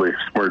you probably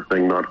a smart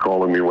thing not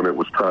calling me when it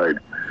was tied.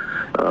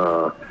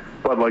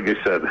 But like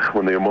I said,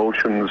 when the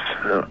emotions,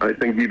 I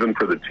think even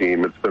for the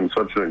team, it's been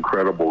such an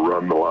incredible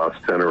run the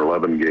last 10 or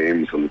 11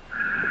 games,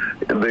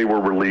 and they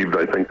were relieved,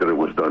 I think, that it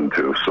was done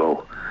too.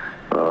 So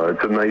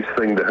it's a nice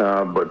thing to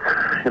have, but,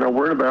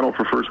 we're in a battle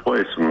for first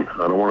place, and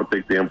I don't want to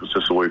take the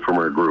emphasis away from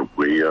our group.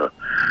 We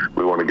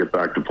want to get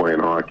back to playing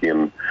hockey,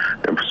 and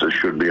emphasis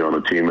should be on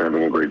the team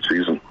having a great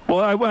season.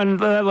 Well,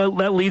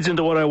 that leads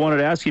into what I wanted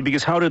to ask you,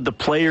 because how did the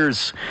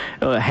players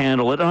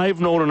handle it? And I've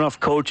known enough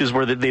coaches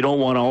where they don't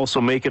want to also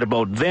make it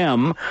about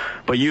them,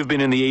 but you've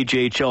been in the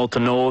AJHL to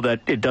know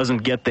that it doesn't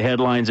get the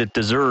headlines it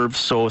deserves,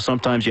 so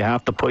sometimes you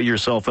have to put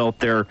yourself out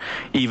there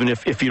even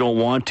if you don't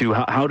want to.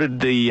 How did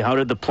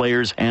the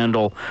players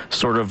handle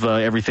sort of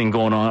everything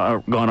going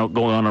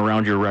on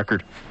around your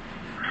record?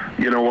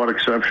 You know what?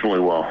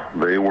 Exceptionally well.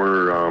 They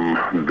were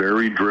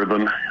very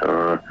driven.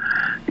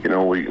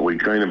 We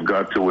kind of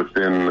got to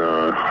within,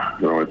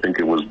 I think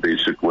it was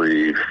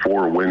basically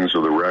 4 wins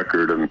of the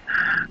record, and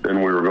then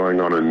we were going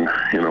on an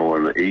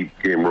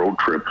 8-game road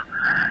trip.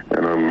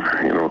 And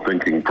I'm,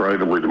 thinking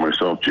privately to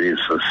myself, geez,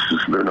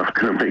 they're not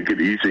going to make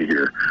it easy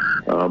here.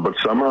 But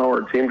somehow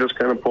our team just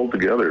kind of pulled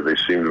together. They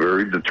seemed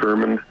very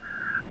determined.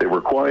 They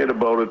were quiet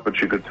about it, but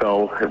you could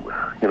tell, it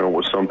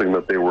was something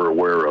that they were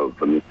aware of.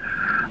 And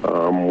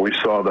we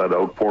saw that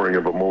outpouring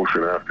of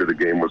emotion after the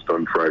game was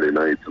done Friday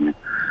night. And,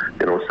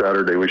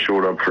 Saturday we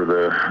showed up for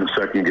the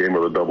second game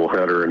of the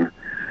doubleheader, and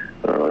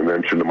I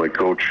mentioned to my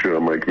coach,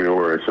 Mike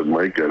Mueller, I said,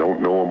 Mike, I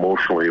don't know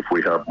emotionally if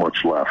we have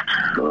much left.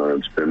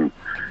 It's been,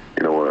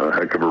 a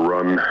heck of a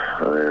run,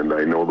 and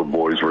I know the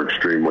boys were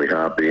extremely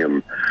happy,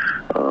 and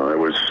I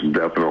was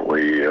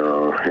definitely,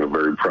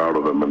 very proud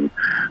of them. And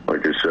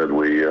like I said,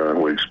 we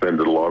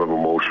expended a lot of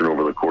emotion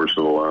over the course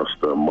of the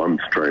last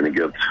month trying to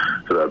get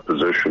to that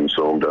position.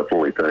 So I'm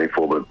definitely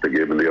thankful that they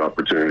gave me the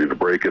opportunity to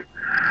break it,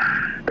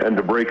 and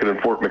to break it in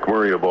Fort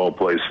McMurray of all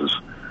places.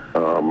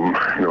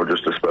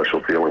 Just a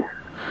special feeling.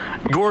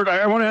 Gord,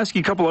 I want to ask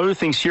you a couple other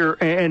things here,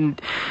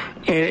 and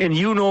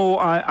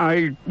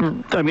I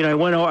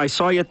went out. I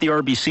saw you at the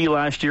RBC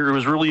last year. It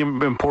was really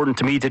important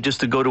to me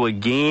to go to a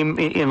game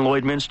in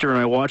Lloydminster, and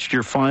I watched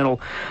your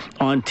final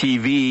on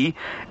TV.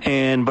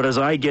 But as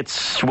I get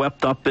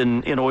swept up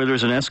in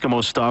Oilers and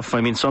Eskimo stuff,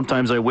 I mean,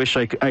 sometimes I wish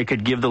I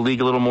could give the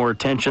league a little more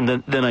attention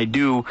than I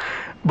do.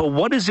 But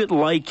what is it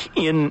like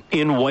in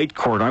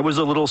Whitecourt? I was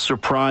a little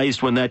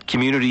surprised when that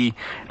community.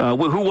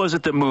 Who was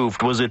it that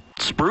moved? Was it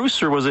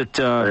Spruce or was it?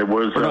 It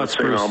was not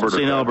Spruce.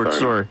 St. Albert.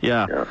 Sorry,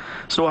 yeah.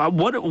 So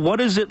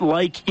what is it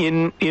like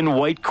in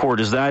Whitecourt?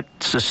 Is that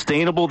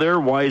sustainable there?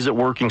 Why is it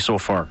working so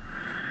far?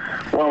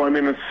 Well, I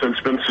mean,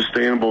 it's been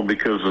sustainable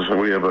because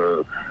we have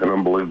an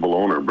unbelievable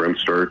owner. Brent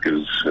Stark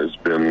has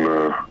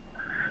been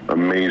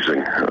amazing.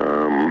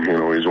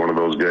 He's one of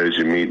those guys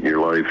you meet in your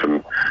life,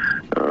 and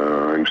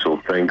I'm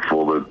so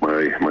thankful that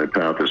my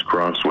path is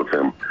crossed with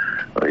him.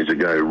 He's a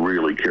guy who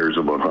really cares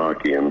about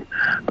hockey, and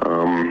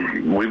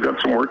we've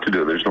got some work to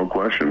do. There's no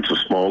question. It's a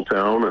small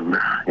town,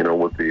 and,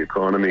 with the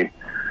economy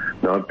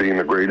not being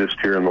the greatest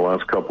here in the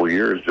last couple of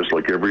years, just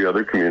like every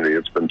other community,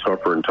 it's been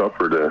tougher and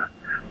tougher to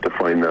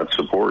find that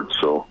support.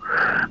 So,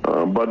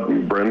 but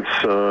Brent's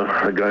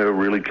a guy who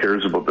really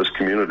cares about this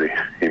community.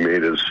 He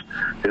made his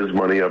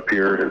money up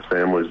here. His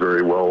family's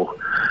very well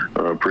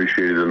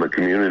appreciated in the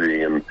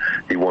community, and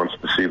he wants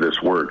to see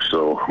this work.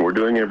 So we're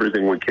doing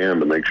everything we can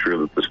to make sure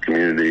that this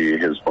community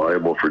is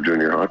viable for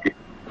junior hockey.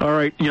 All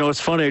right.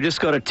 It's funny. I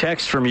just got a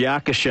text from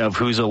Yakashev,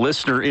 who's a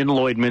listener in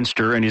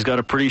Lloydminster, and he's got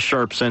a pretty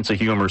sharp sense of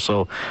humor.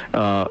 So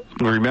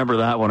remember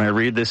that when I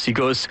read this. He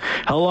goes,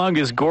 "How long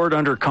is Gord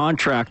under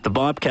contract? The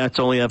Bobcats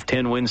only have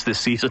 10 wins this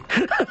season."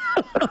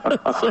 One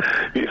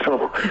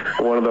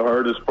of the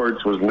hardest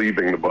parts was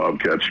leaving the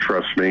Bobcats,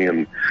 trust me.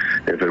 And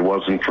if it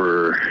wasn't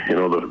for,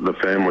 the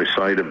family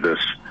side of this,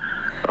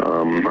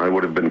 I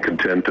would have been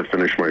content to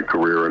finish my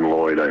career in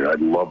Lloyd. I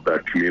love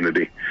that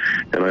community,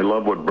 and I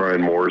love what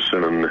Brian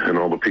Morrison and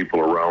all the people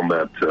around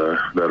that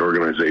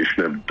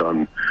organization have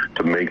done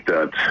to make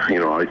that,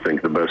 I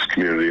think, the best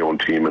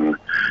community-owned team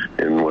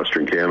in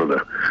Western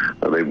Canada.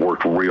 They've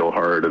worked real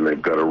hard, and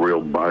they've got a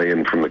real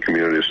buy-in from the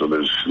community, so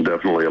there's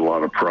definitely a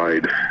lot of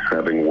pride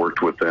having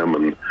worked with them,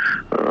 and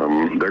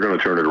they're going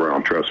to turn it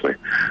around, trust me.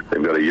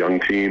 They've got a young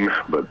team,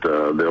 but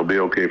they'll be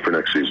okay for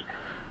next season.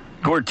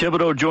 Gord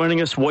Thibodeau joining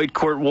us,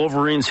 Whitecourt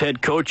Wolverines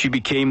head coach. He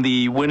became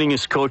the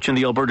winningest coach in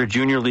the Alberta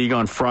Junior League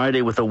on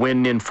Friday with a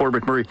win in Fort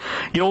McMurray.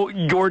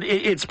 Gord,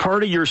 it's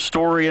part of your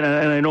story, and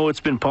I know it's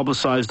been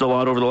publicized a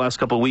lot over the last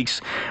couple of weeks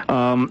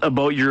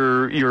about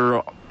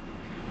your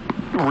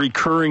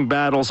recurring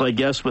battles, I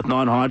guess, with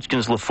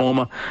non-Hodgkin's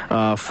lymphoma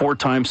 4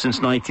 times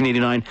since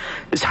 1989.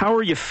 How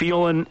are you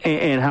feeling,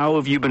 and how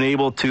have you been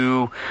able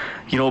to,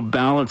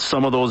 balance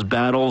some of those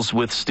battles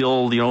with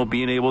still,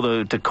 being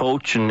able to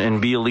coach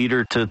and be a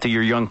leader to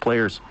your young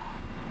players?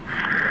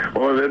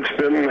 Well, it's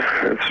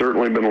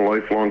certainly been a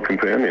lifelong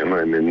companion.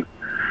 I mean,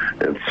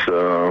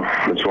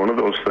 it's one of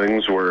those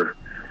things where,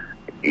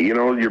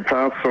 your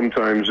path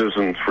sometimes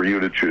isn't for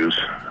you to choose.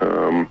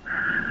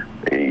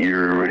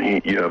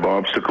 You have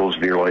obstacles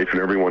in your life, and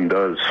everyone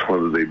does,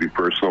 whether they be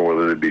personal,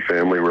 whether they be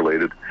family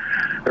related.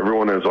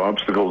 Everyone has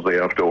obstacles they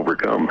have to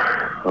overcome.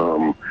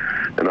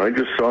 And I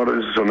just saw it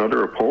as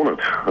another opponent.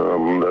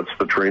 That's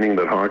the training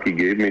that hockey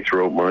gave me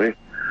throughout my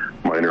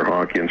minor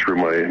hockey and through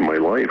my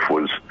life.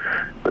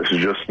 This is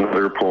just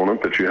another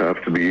opponent that you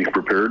have to be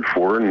prepared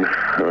for, and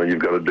you've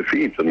got to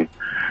defeat. And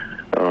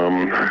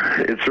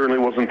it certainly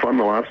wasn't fun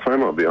the last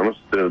time, I'll be honest.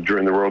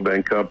 During the Royal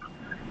Bank Cup,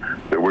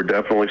 there were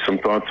definitely some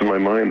thoughts in my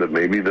mind that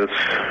maybe this,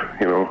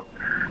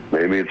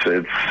 maybe it's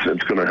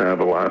going to have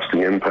a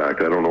lasting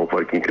impact. I don't know if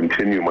I can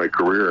continue my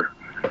career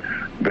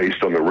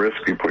based on the risk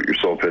you put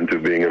yourself into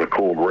being in a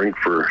cold rink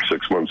for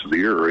 6 months of the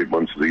year or 8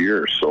 months of the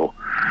year. So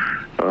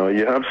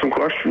you have some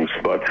questions,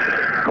 but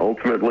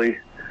ultimately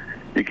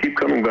you keep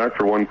coming back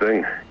for one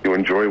thing. You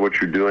enjoy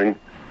what you're doing,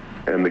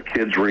 and the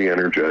kids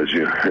re-energize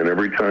you. And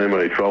every time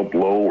I felt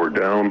low or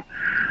down,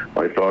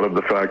 I thought of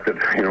the fact that,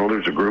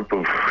 there's a group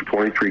of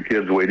 23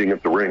 kids waiting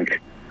at the rink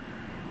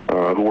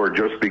who are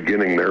just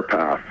beginning their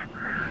path.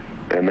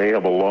 And they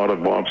have a lot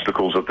of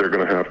obstacles that they're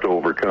going to have to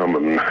overcome.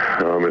 And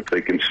if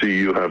they can see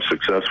you have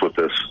success with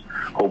this,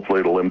 hopefully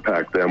it'll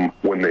impact them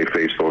when they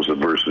face those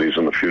adversities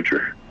in the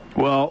future.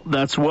 Well,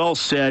 that's well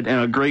said,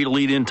 and a great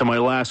lead into my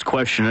last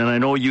question. And I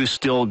know you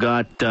still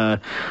got,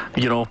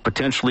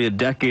 potentially a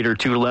decade or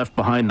two left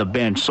behind the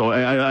bench. So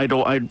I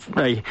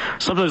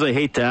sometimes I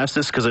hate to ask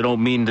this because I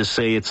don't mean to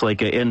say it's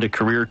like an end of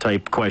career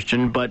type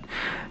question. But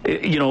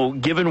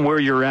given where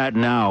you're at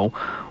now,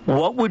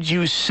 what would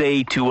you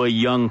say to a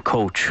young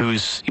coach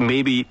who's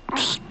maybe,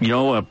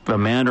 a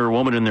man or a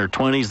woman in their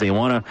 20s? They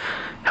want to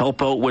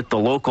help out with the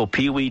local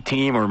Pee Wee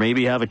team, or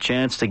maybe have a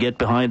chance to get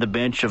behind the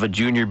bench of a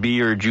Junior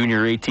B or a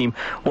Junior A team.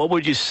 What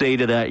would you say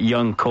to that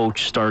young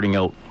coach starting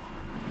out?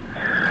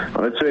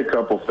 I'd say a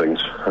couple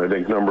things. I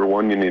think number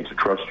one, you need to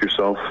trust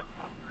yourself.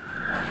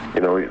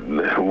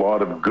 A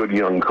lot of good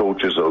young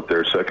coaches out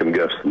there second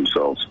guess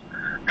themselves.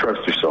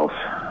 Trust yourself.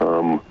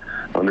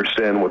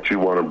 Understand what you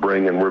want to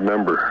bring, and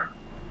remember,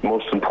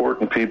 most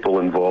important people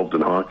involved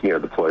in hockey are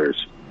the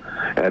players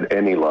at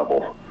any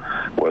level,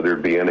 whether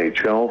it be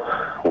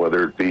NHL,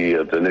 whether it be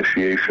at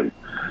initiation.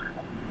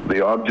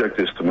 The object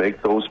is to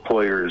make those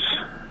players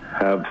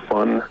have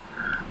fun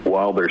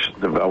while they're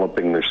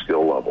developing their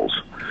skill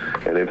levels.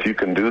 And if you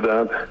can do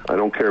that, I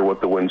don't care what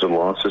the wins and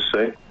losses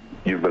say,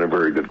 you've been a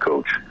very good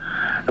coach.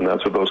 And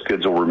that's what those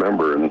kids will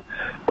remember. And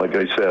like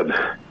I said,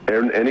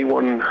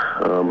 anyone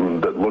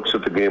that looks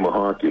at the game of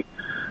hockey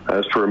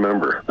has to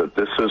remember that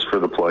this is for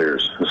the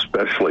players,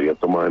 especially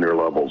at the minor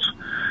levels.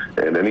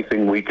 And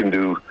anything we can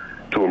do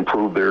to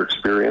improve their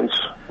experience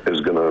is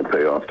going to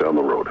pay off down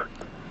the road.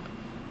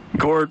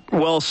 Gord,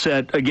 well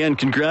said. Again,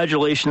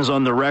 congratulations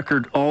on the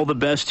record. All the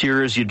best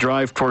here as you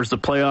drive towards the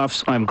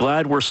playoffs. I'm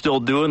glad we're still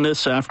doing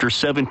this after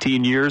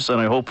 17 years,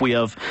 and I hope we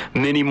have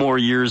many more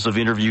years of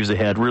interviews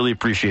ahead. Really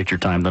appreciate your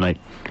time tonight.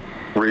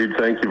 Reed,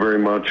 thank you very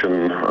much,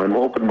 and I'm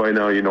hoping by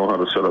now you know how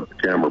to set up the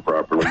camera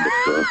properly.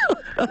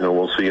 But,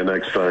 we'll see you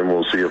next time.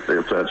 We'll see if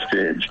that's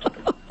changed.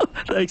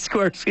 Thanks,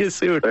 Gord. See you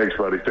soon. Thanks,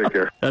 buddy. Take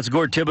care. That's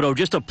Gord Thibodeau.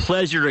 Just a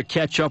pleasure to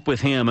catch up with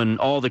him, and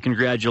all the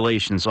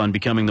congratulations on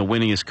becoming the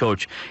winningest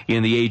coach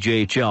in the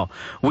AJHL.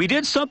 We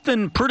did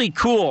something pretty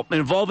cool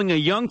involving a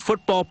young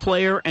football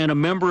player and a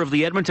member of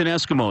the Edmonton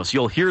Eskimos.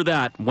 You'll hear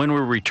that when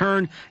we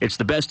return. It's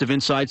the best of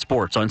Inside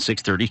Sports on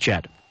 630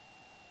 CHED.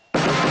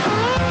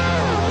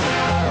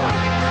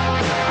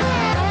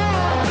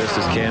 This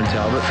is Cam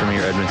Talbot from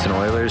your Edmonton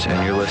Oilers,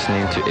 and you're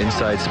listening to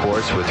Inside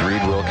Sports with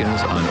Reed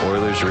Wilkins on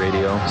Oilers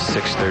Radio,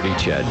 630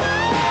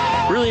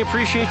 CHED. Really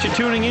appreciate you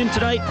tuning in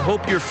tonight.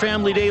 Hope your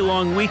family day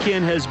long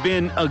weekend has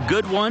been a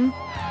good one.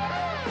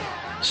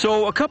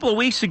 So a couple of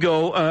weeks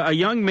ago, a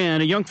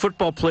young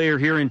football player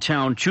here in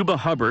town, Chuba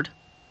Hubbard,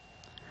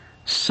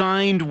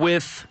 signed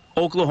with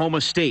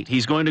Oklahoma State.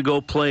 He's going to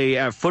go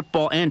play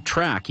football and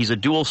track. He's a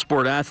dual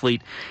sport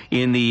athlete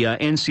in the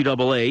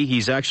NCAA.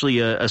 He's actually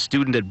a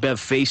student at Bev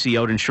Facey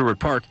out in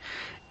Sherwood Park.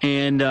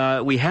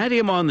 And we had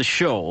him on the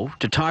show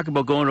to talk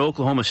about going to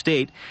Oklahoma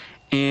State.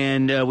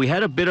 And we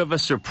had a bit of a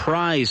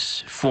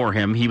surprise for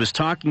him. He was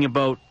talking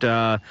about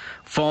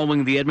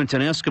following the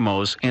Edmonton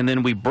Eskimos, and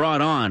then we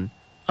brought on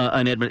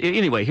an Edmonton.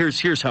 Anyway,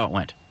 here's how it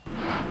went.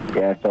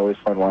 Yeah, it's always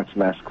fun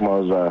watching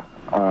Eskimos.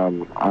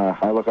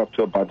 I look up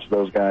to a bunch of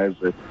those guys.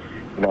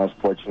 I was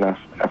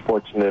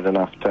fortunate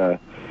enough to,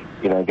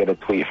 get a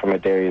tweet from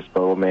Darius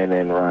Bowman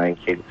and Ryan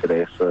King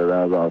today. So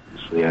that was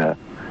obviously an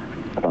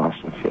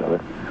awesome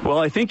feeling. Well,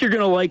 I think you're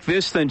going to like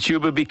this then,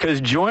 Chuba, because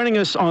joining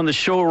us on the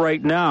show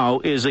right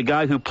now is a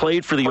guy who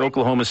played for the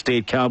Oklahoma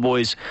State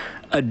Cowboys,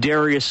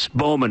 Darius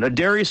Bowman.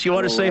 Darius, you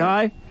want to say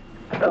hi?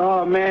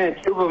 Oh, man,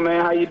 Chuba,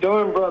 man, how you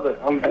doing, brother?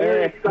 I'm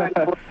very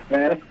excited,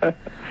 man.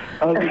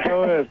 How's it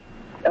going?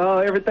 Oh,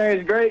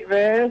 everything's great,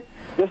 man.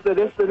 This is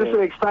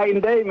an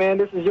exciting day, man.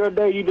 This is your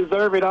day. You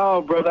deserve it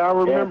all, brother. I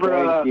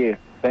remember.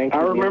 Thank you.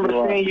 I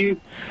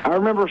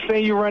remember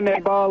seeing you run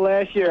that ball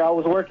last year. I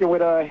was working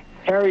with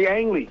Harry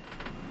Angley,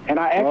 and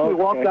I actually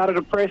walked out of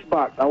the press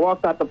box.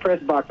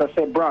 I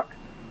said, Brock,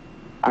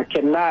 I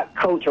cannot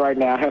coach right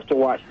now. I have to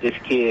watch this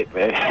kid,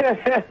 man.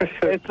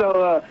 And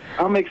so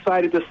I'm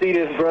excited to see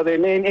this, brother.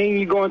 And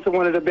you're going to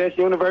one of the best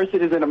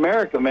universities in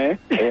America, man.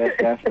 Yes,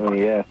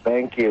 definitely. Yeah.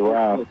 Thank you.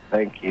 Wow.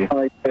 Thank you.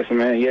 Yes,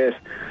 man. Yes.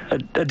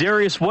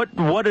 Darius,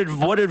 what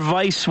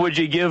advice would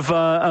you give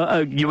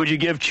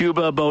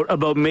Chuba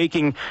about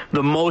making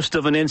the most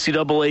of an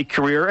NCAA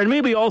career, and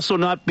maybe also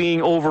not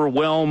being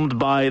overwhelmed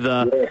by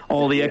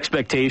all the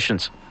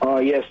expectations? Oh,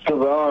 yes,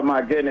 Chuba. Oh,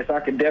 my goodness. I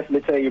could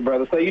definitely tell you,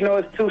 brother. So,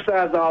 it's two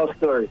sides to all the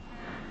story.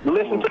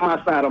 Listen to my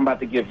side I'm about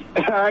to give you.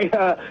 All right?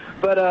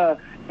 But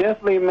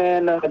definitely,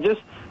 man, just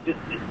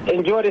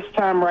enjoy this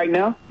time right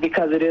now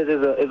because it is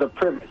a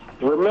privilege.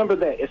 Remember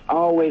that. It's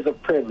always a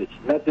privilege.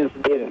 Nothing's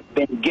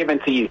been given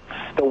to you.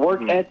 The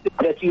work ethic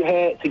that you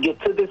had to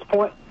get to this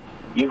point,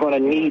 you're going to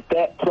need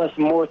that plus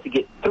more to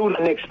get through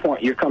the next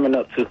point you're coming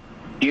up to.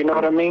 You know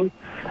what I mean?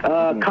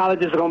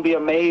 College is going to be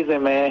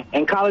amazing, man.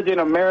 And college in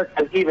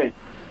America is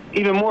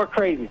even more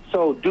crazy.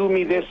 So do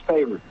me this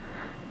favor.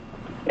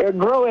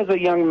 Grow as a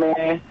young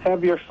man.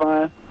 Have your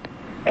fun.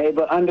 Hey,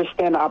 but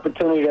understand the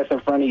opportunity that's in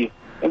front of you.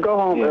 And go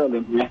home early,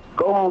 man.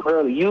 Go home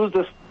early. Use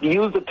the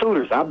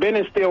tutors. I've been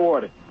in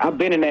Stillwater. I've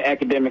been in that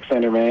academic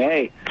center, man.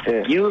 Hey,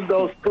 use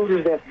those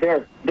tutors that's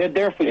there. They're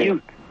there for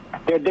you.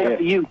 They're there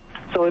for you.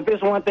 So if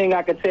there's one thing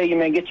I could tell you,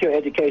 man, get your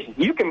education.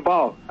 You can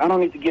ball. I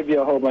don't need to give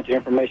you a whole bunch of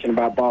information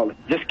about balling.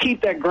 Just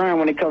keep that grind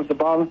when it comes to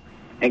balling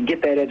and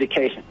get that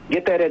education.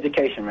 Get that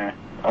education, man.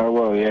 I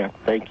will, yeah.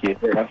 Thank you.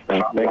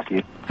 Thank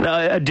you.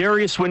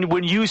 Darius,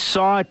 when you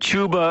saw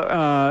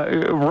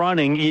Chuba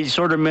running, you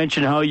sort of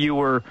mentioned how you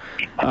were,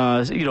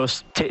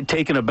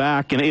 taken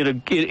aback in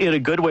a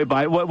good way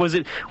by it. What was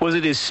it? Was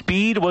it his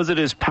speed? Was it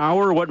his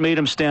power? What made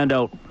him stand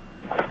out?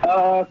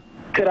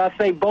 Could I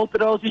say both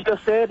of those you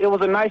just said? It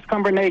was a nice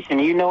combination,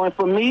 and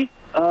for me,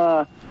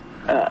 I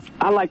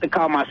like to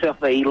call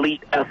myself an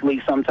elite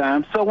athlete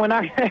sometimes. So when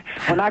I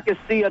can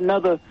see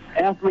another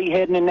athlete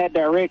heading in that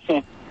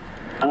direction,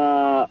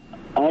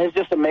 it's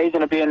just amazing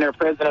to be in their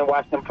presence and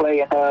watch them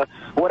play.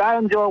 What I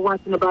enjoyed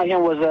watching about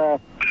him was,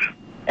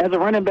 as a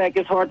running back,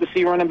 it's hard to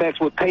see running backs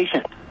with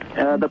patience.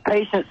 The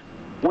patience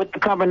with the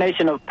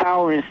combination of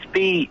power and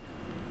speed,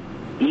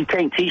 you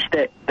can't teach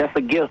that. That's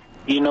a gift,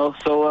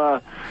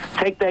 So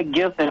take that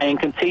gift and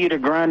continue to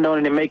grind on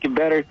it and make it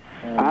better.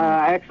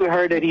 I actually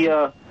heard that he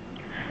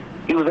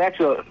was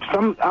actually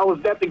I was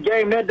at the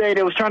game that day.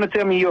 They was trying to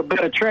tell me you're a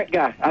better track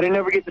guy. I didn't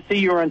ever get to see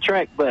you run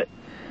track, but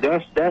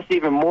that's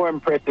even more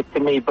impressive to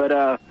me. But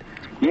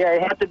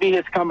it had to be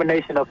his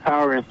combination of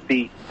power and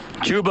speed.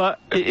 Chuba,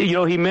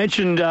 he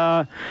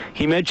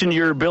mentioned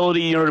your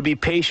ability, to be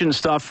patient and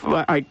stuff.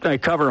 I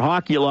cover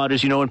hockey a lot,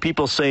 as you know, and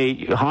people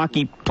say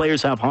hockey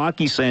players have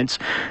hockey sense.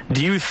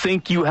 Do you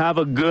think you have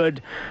a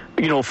good,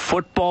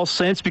 football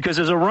sense? Because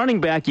as a running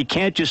back, you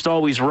can't just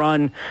always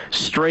run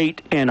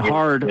straight and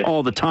hard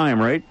all the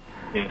time, right?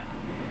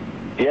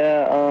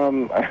 Yeah,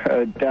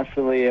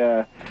 definitely.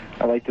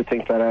 I like to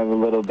think that I have a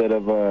little bit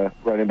of a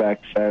running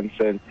back sense,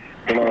 and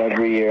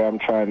every year I'm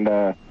trying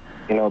to,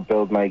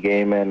 build my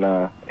game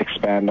and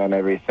expand on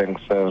everything.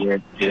 So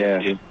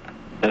yeah.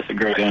 That's a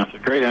great answer.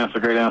 Great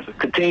answer.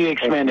 Continue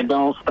expanding.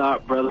 Don't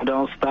stop, brother.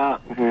 Don't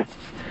stop. I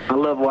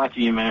love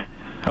watching you, man.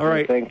 All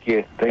right. Thank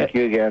you. Thank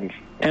you again.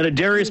 And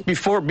Darius,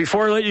 before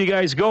I let you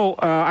guys go,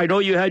 I know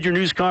you had your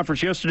news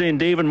conference yesterday, and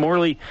Dave and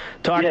Morley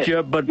talked to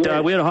you, but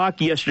we had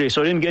hockey yesterday,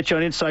 so I didn't get you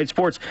on Inside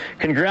Sports.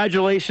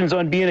 Congratulations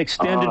on being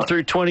extended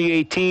through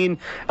 2018.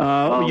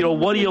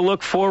 What do you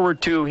look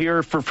forward to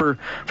here for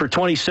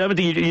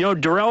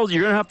 2017? Darrell,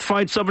 you're going to have to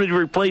find somebody to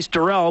replace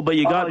Darrell, but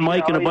you got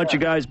Mike and a bunch of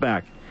guys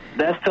back.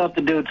 That's tough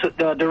to do.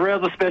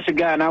 Darrell's a special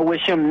guy, and I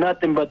wish him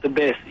nothing but the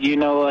best,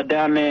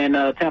 down there in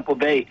Tampa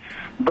Bay.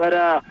 But,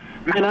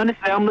 man,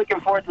 honestly, I'm looking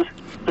forward to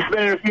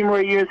spending a few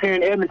more years here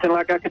in Edmonton.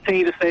 Like I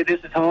continue to say, this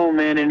is home,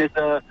 man, and it's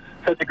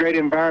such a great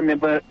environment.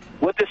 But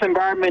what this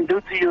environment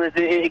do to you is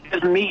it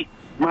gives me,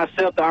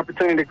 myself, the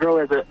opportunity to grow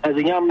as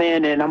a young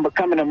man, and I'm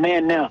becoming a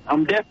man now.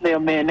 I'm definitely a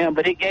man now,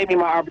 but it gave me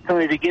my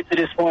opportunity to get to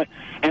this point,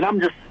 and I'm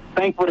just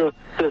thankful to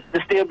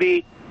still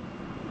be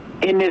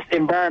in this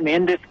environment,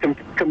 in this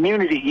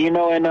community, and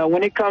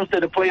when it comes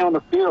to the play on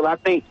the field, I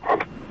think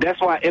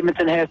that's why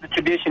Edmonton has the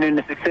tradition and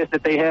the success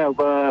that they have.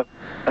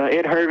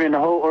 Ed Hervey and the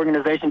whole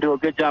organization do a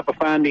good job of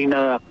finding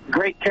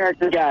great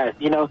character guys.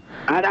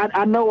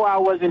 I know why I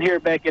wasn't here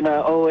back in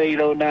 08,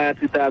 09,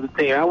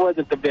 2010. I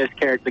wasn't the best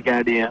character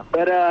guy then.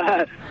 But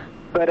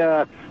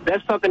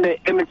that's something that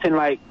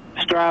Edmonton,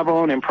 strive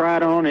on and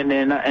pride on,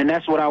 and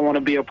that's what I want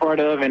to be a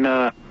part of. And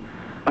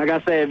like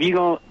I say, if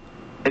you're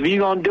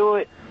gonna do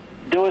it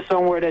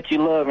somewhere that you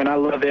love, and I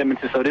love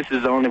Edmonton, so this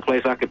is the only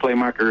place I could play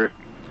my career.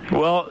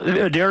 Well,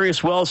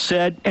 Darius, well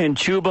said, and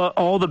Chuba,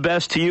 all the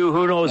best to you.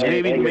 Who knows?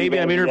 Maybe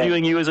I'm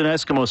interviewing you as an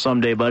Eskimo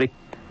someday, buddy.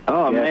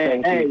 Oh,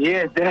 man. Hey,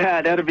 yeah,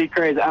 that'll be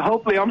crazy.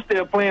 Hopefully I'm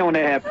still playing when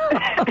that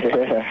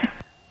happens.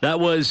 That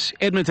was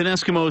Edmonton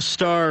Eskimos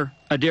star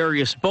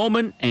Darius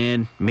Bowman,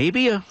 and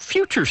maybe a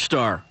future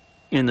star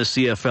in the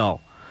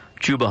CFL,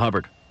 Chuba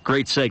Hubbard.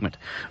 Great segment.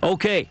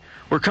 Okay,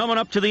 we're coming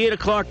up to the 8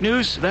 o'clock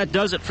news. That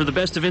does it for the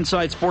best of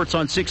Inside Sports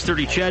on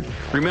 6:30 CHED.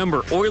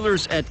 Remember,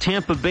 Oilers at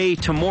Tampa Bay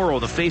tomorrow.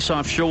 The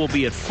face-off show will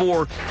be at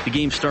 4. The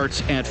game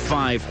starts at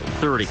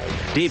 5:30.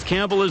 Dave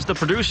Campbell is the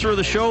producer of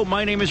the show.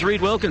 My name is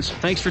Reed Wilkins.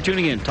 Thanks for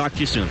tuning in. Talk to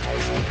you soon.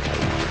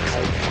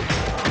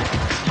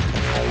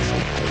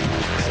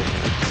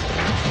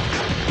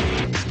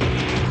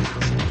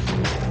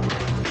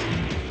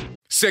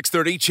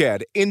 6:30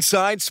 CHED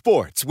Inside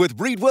Sports with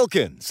Reed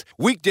Wilkins.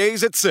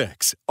 Weekdays at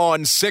 6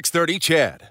 on 6:30 CHED.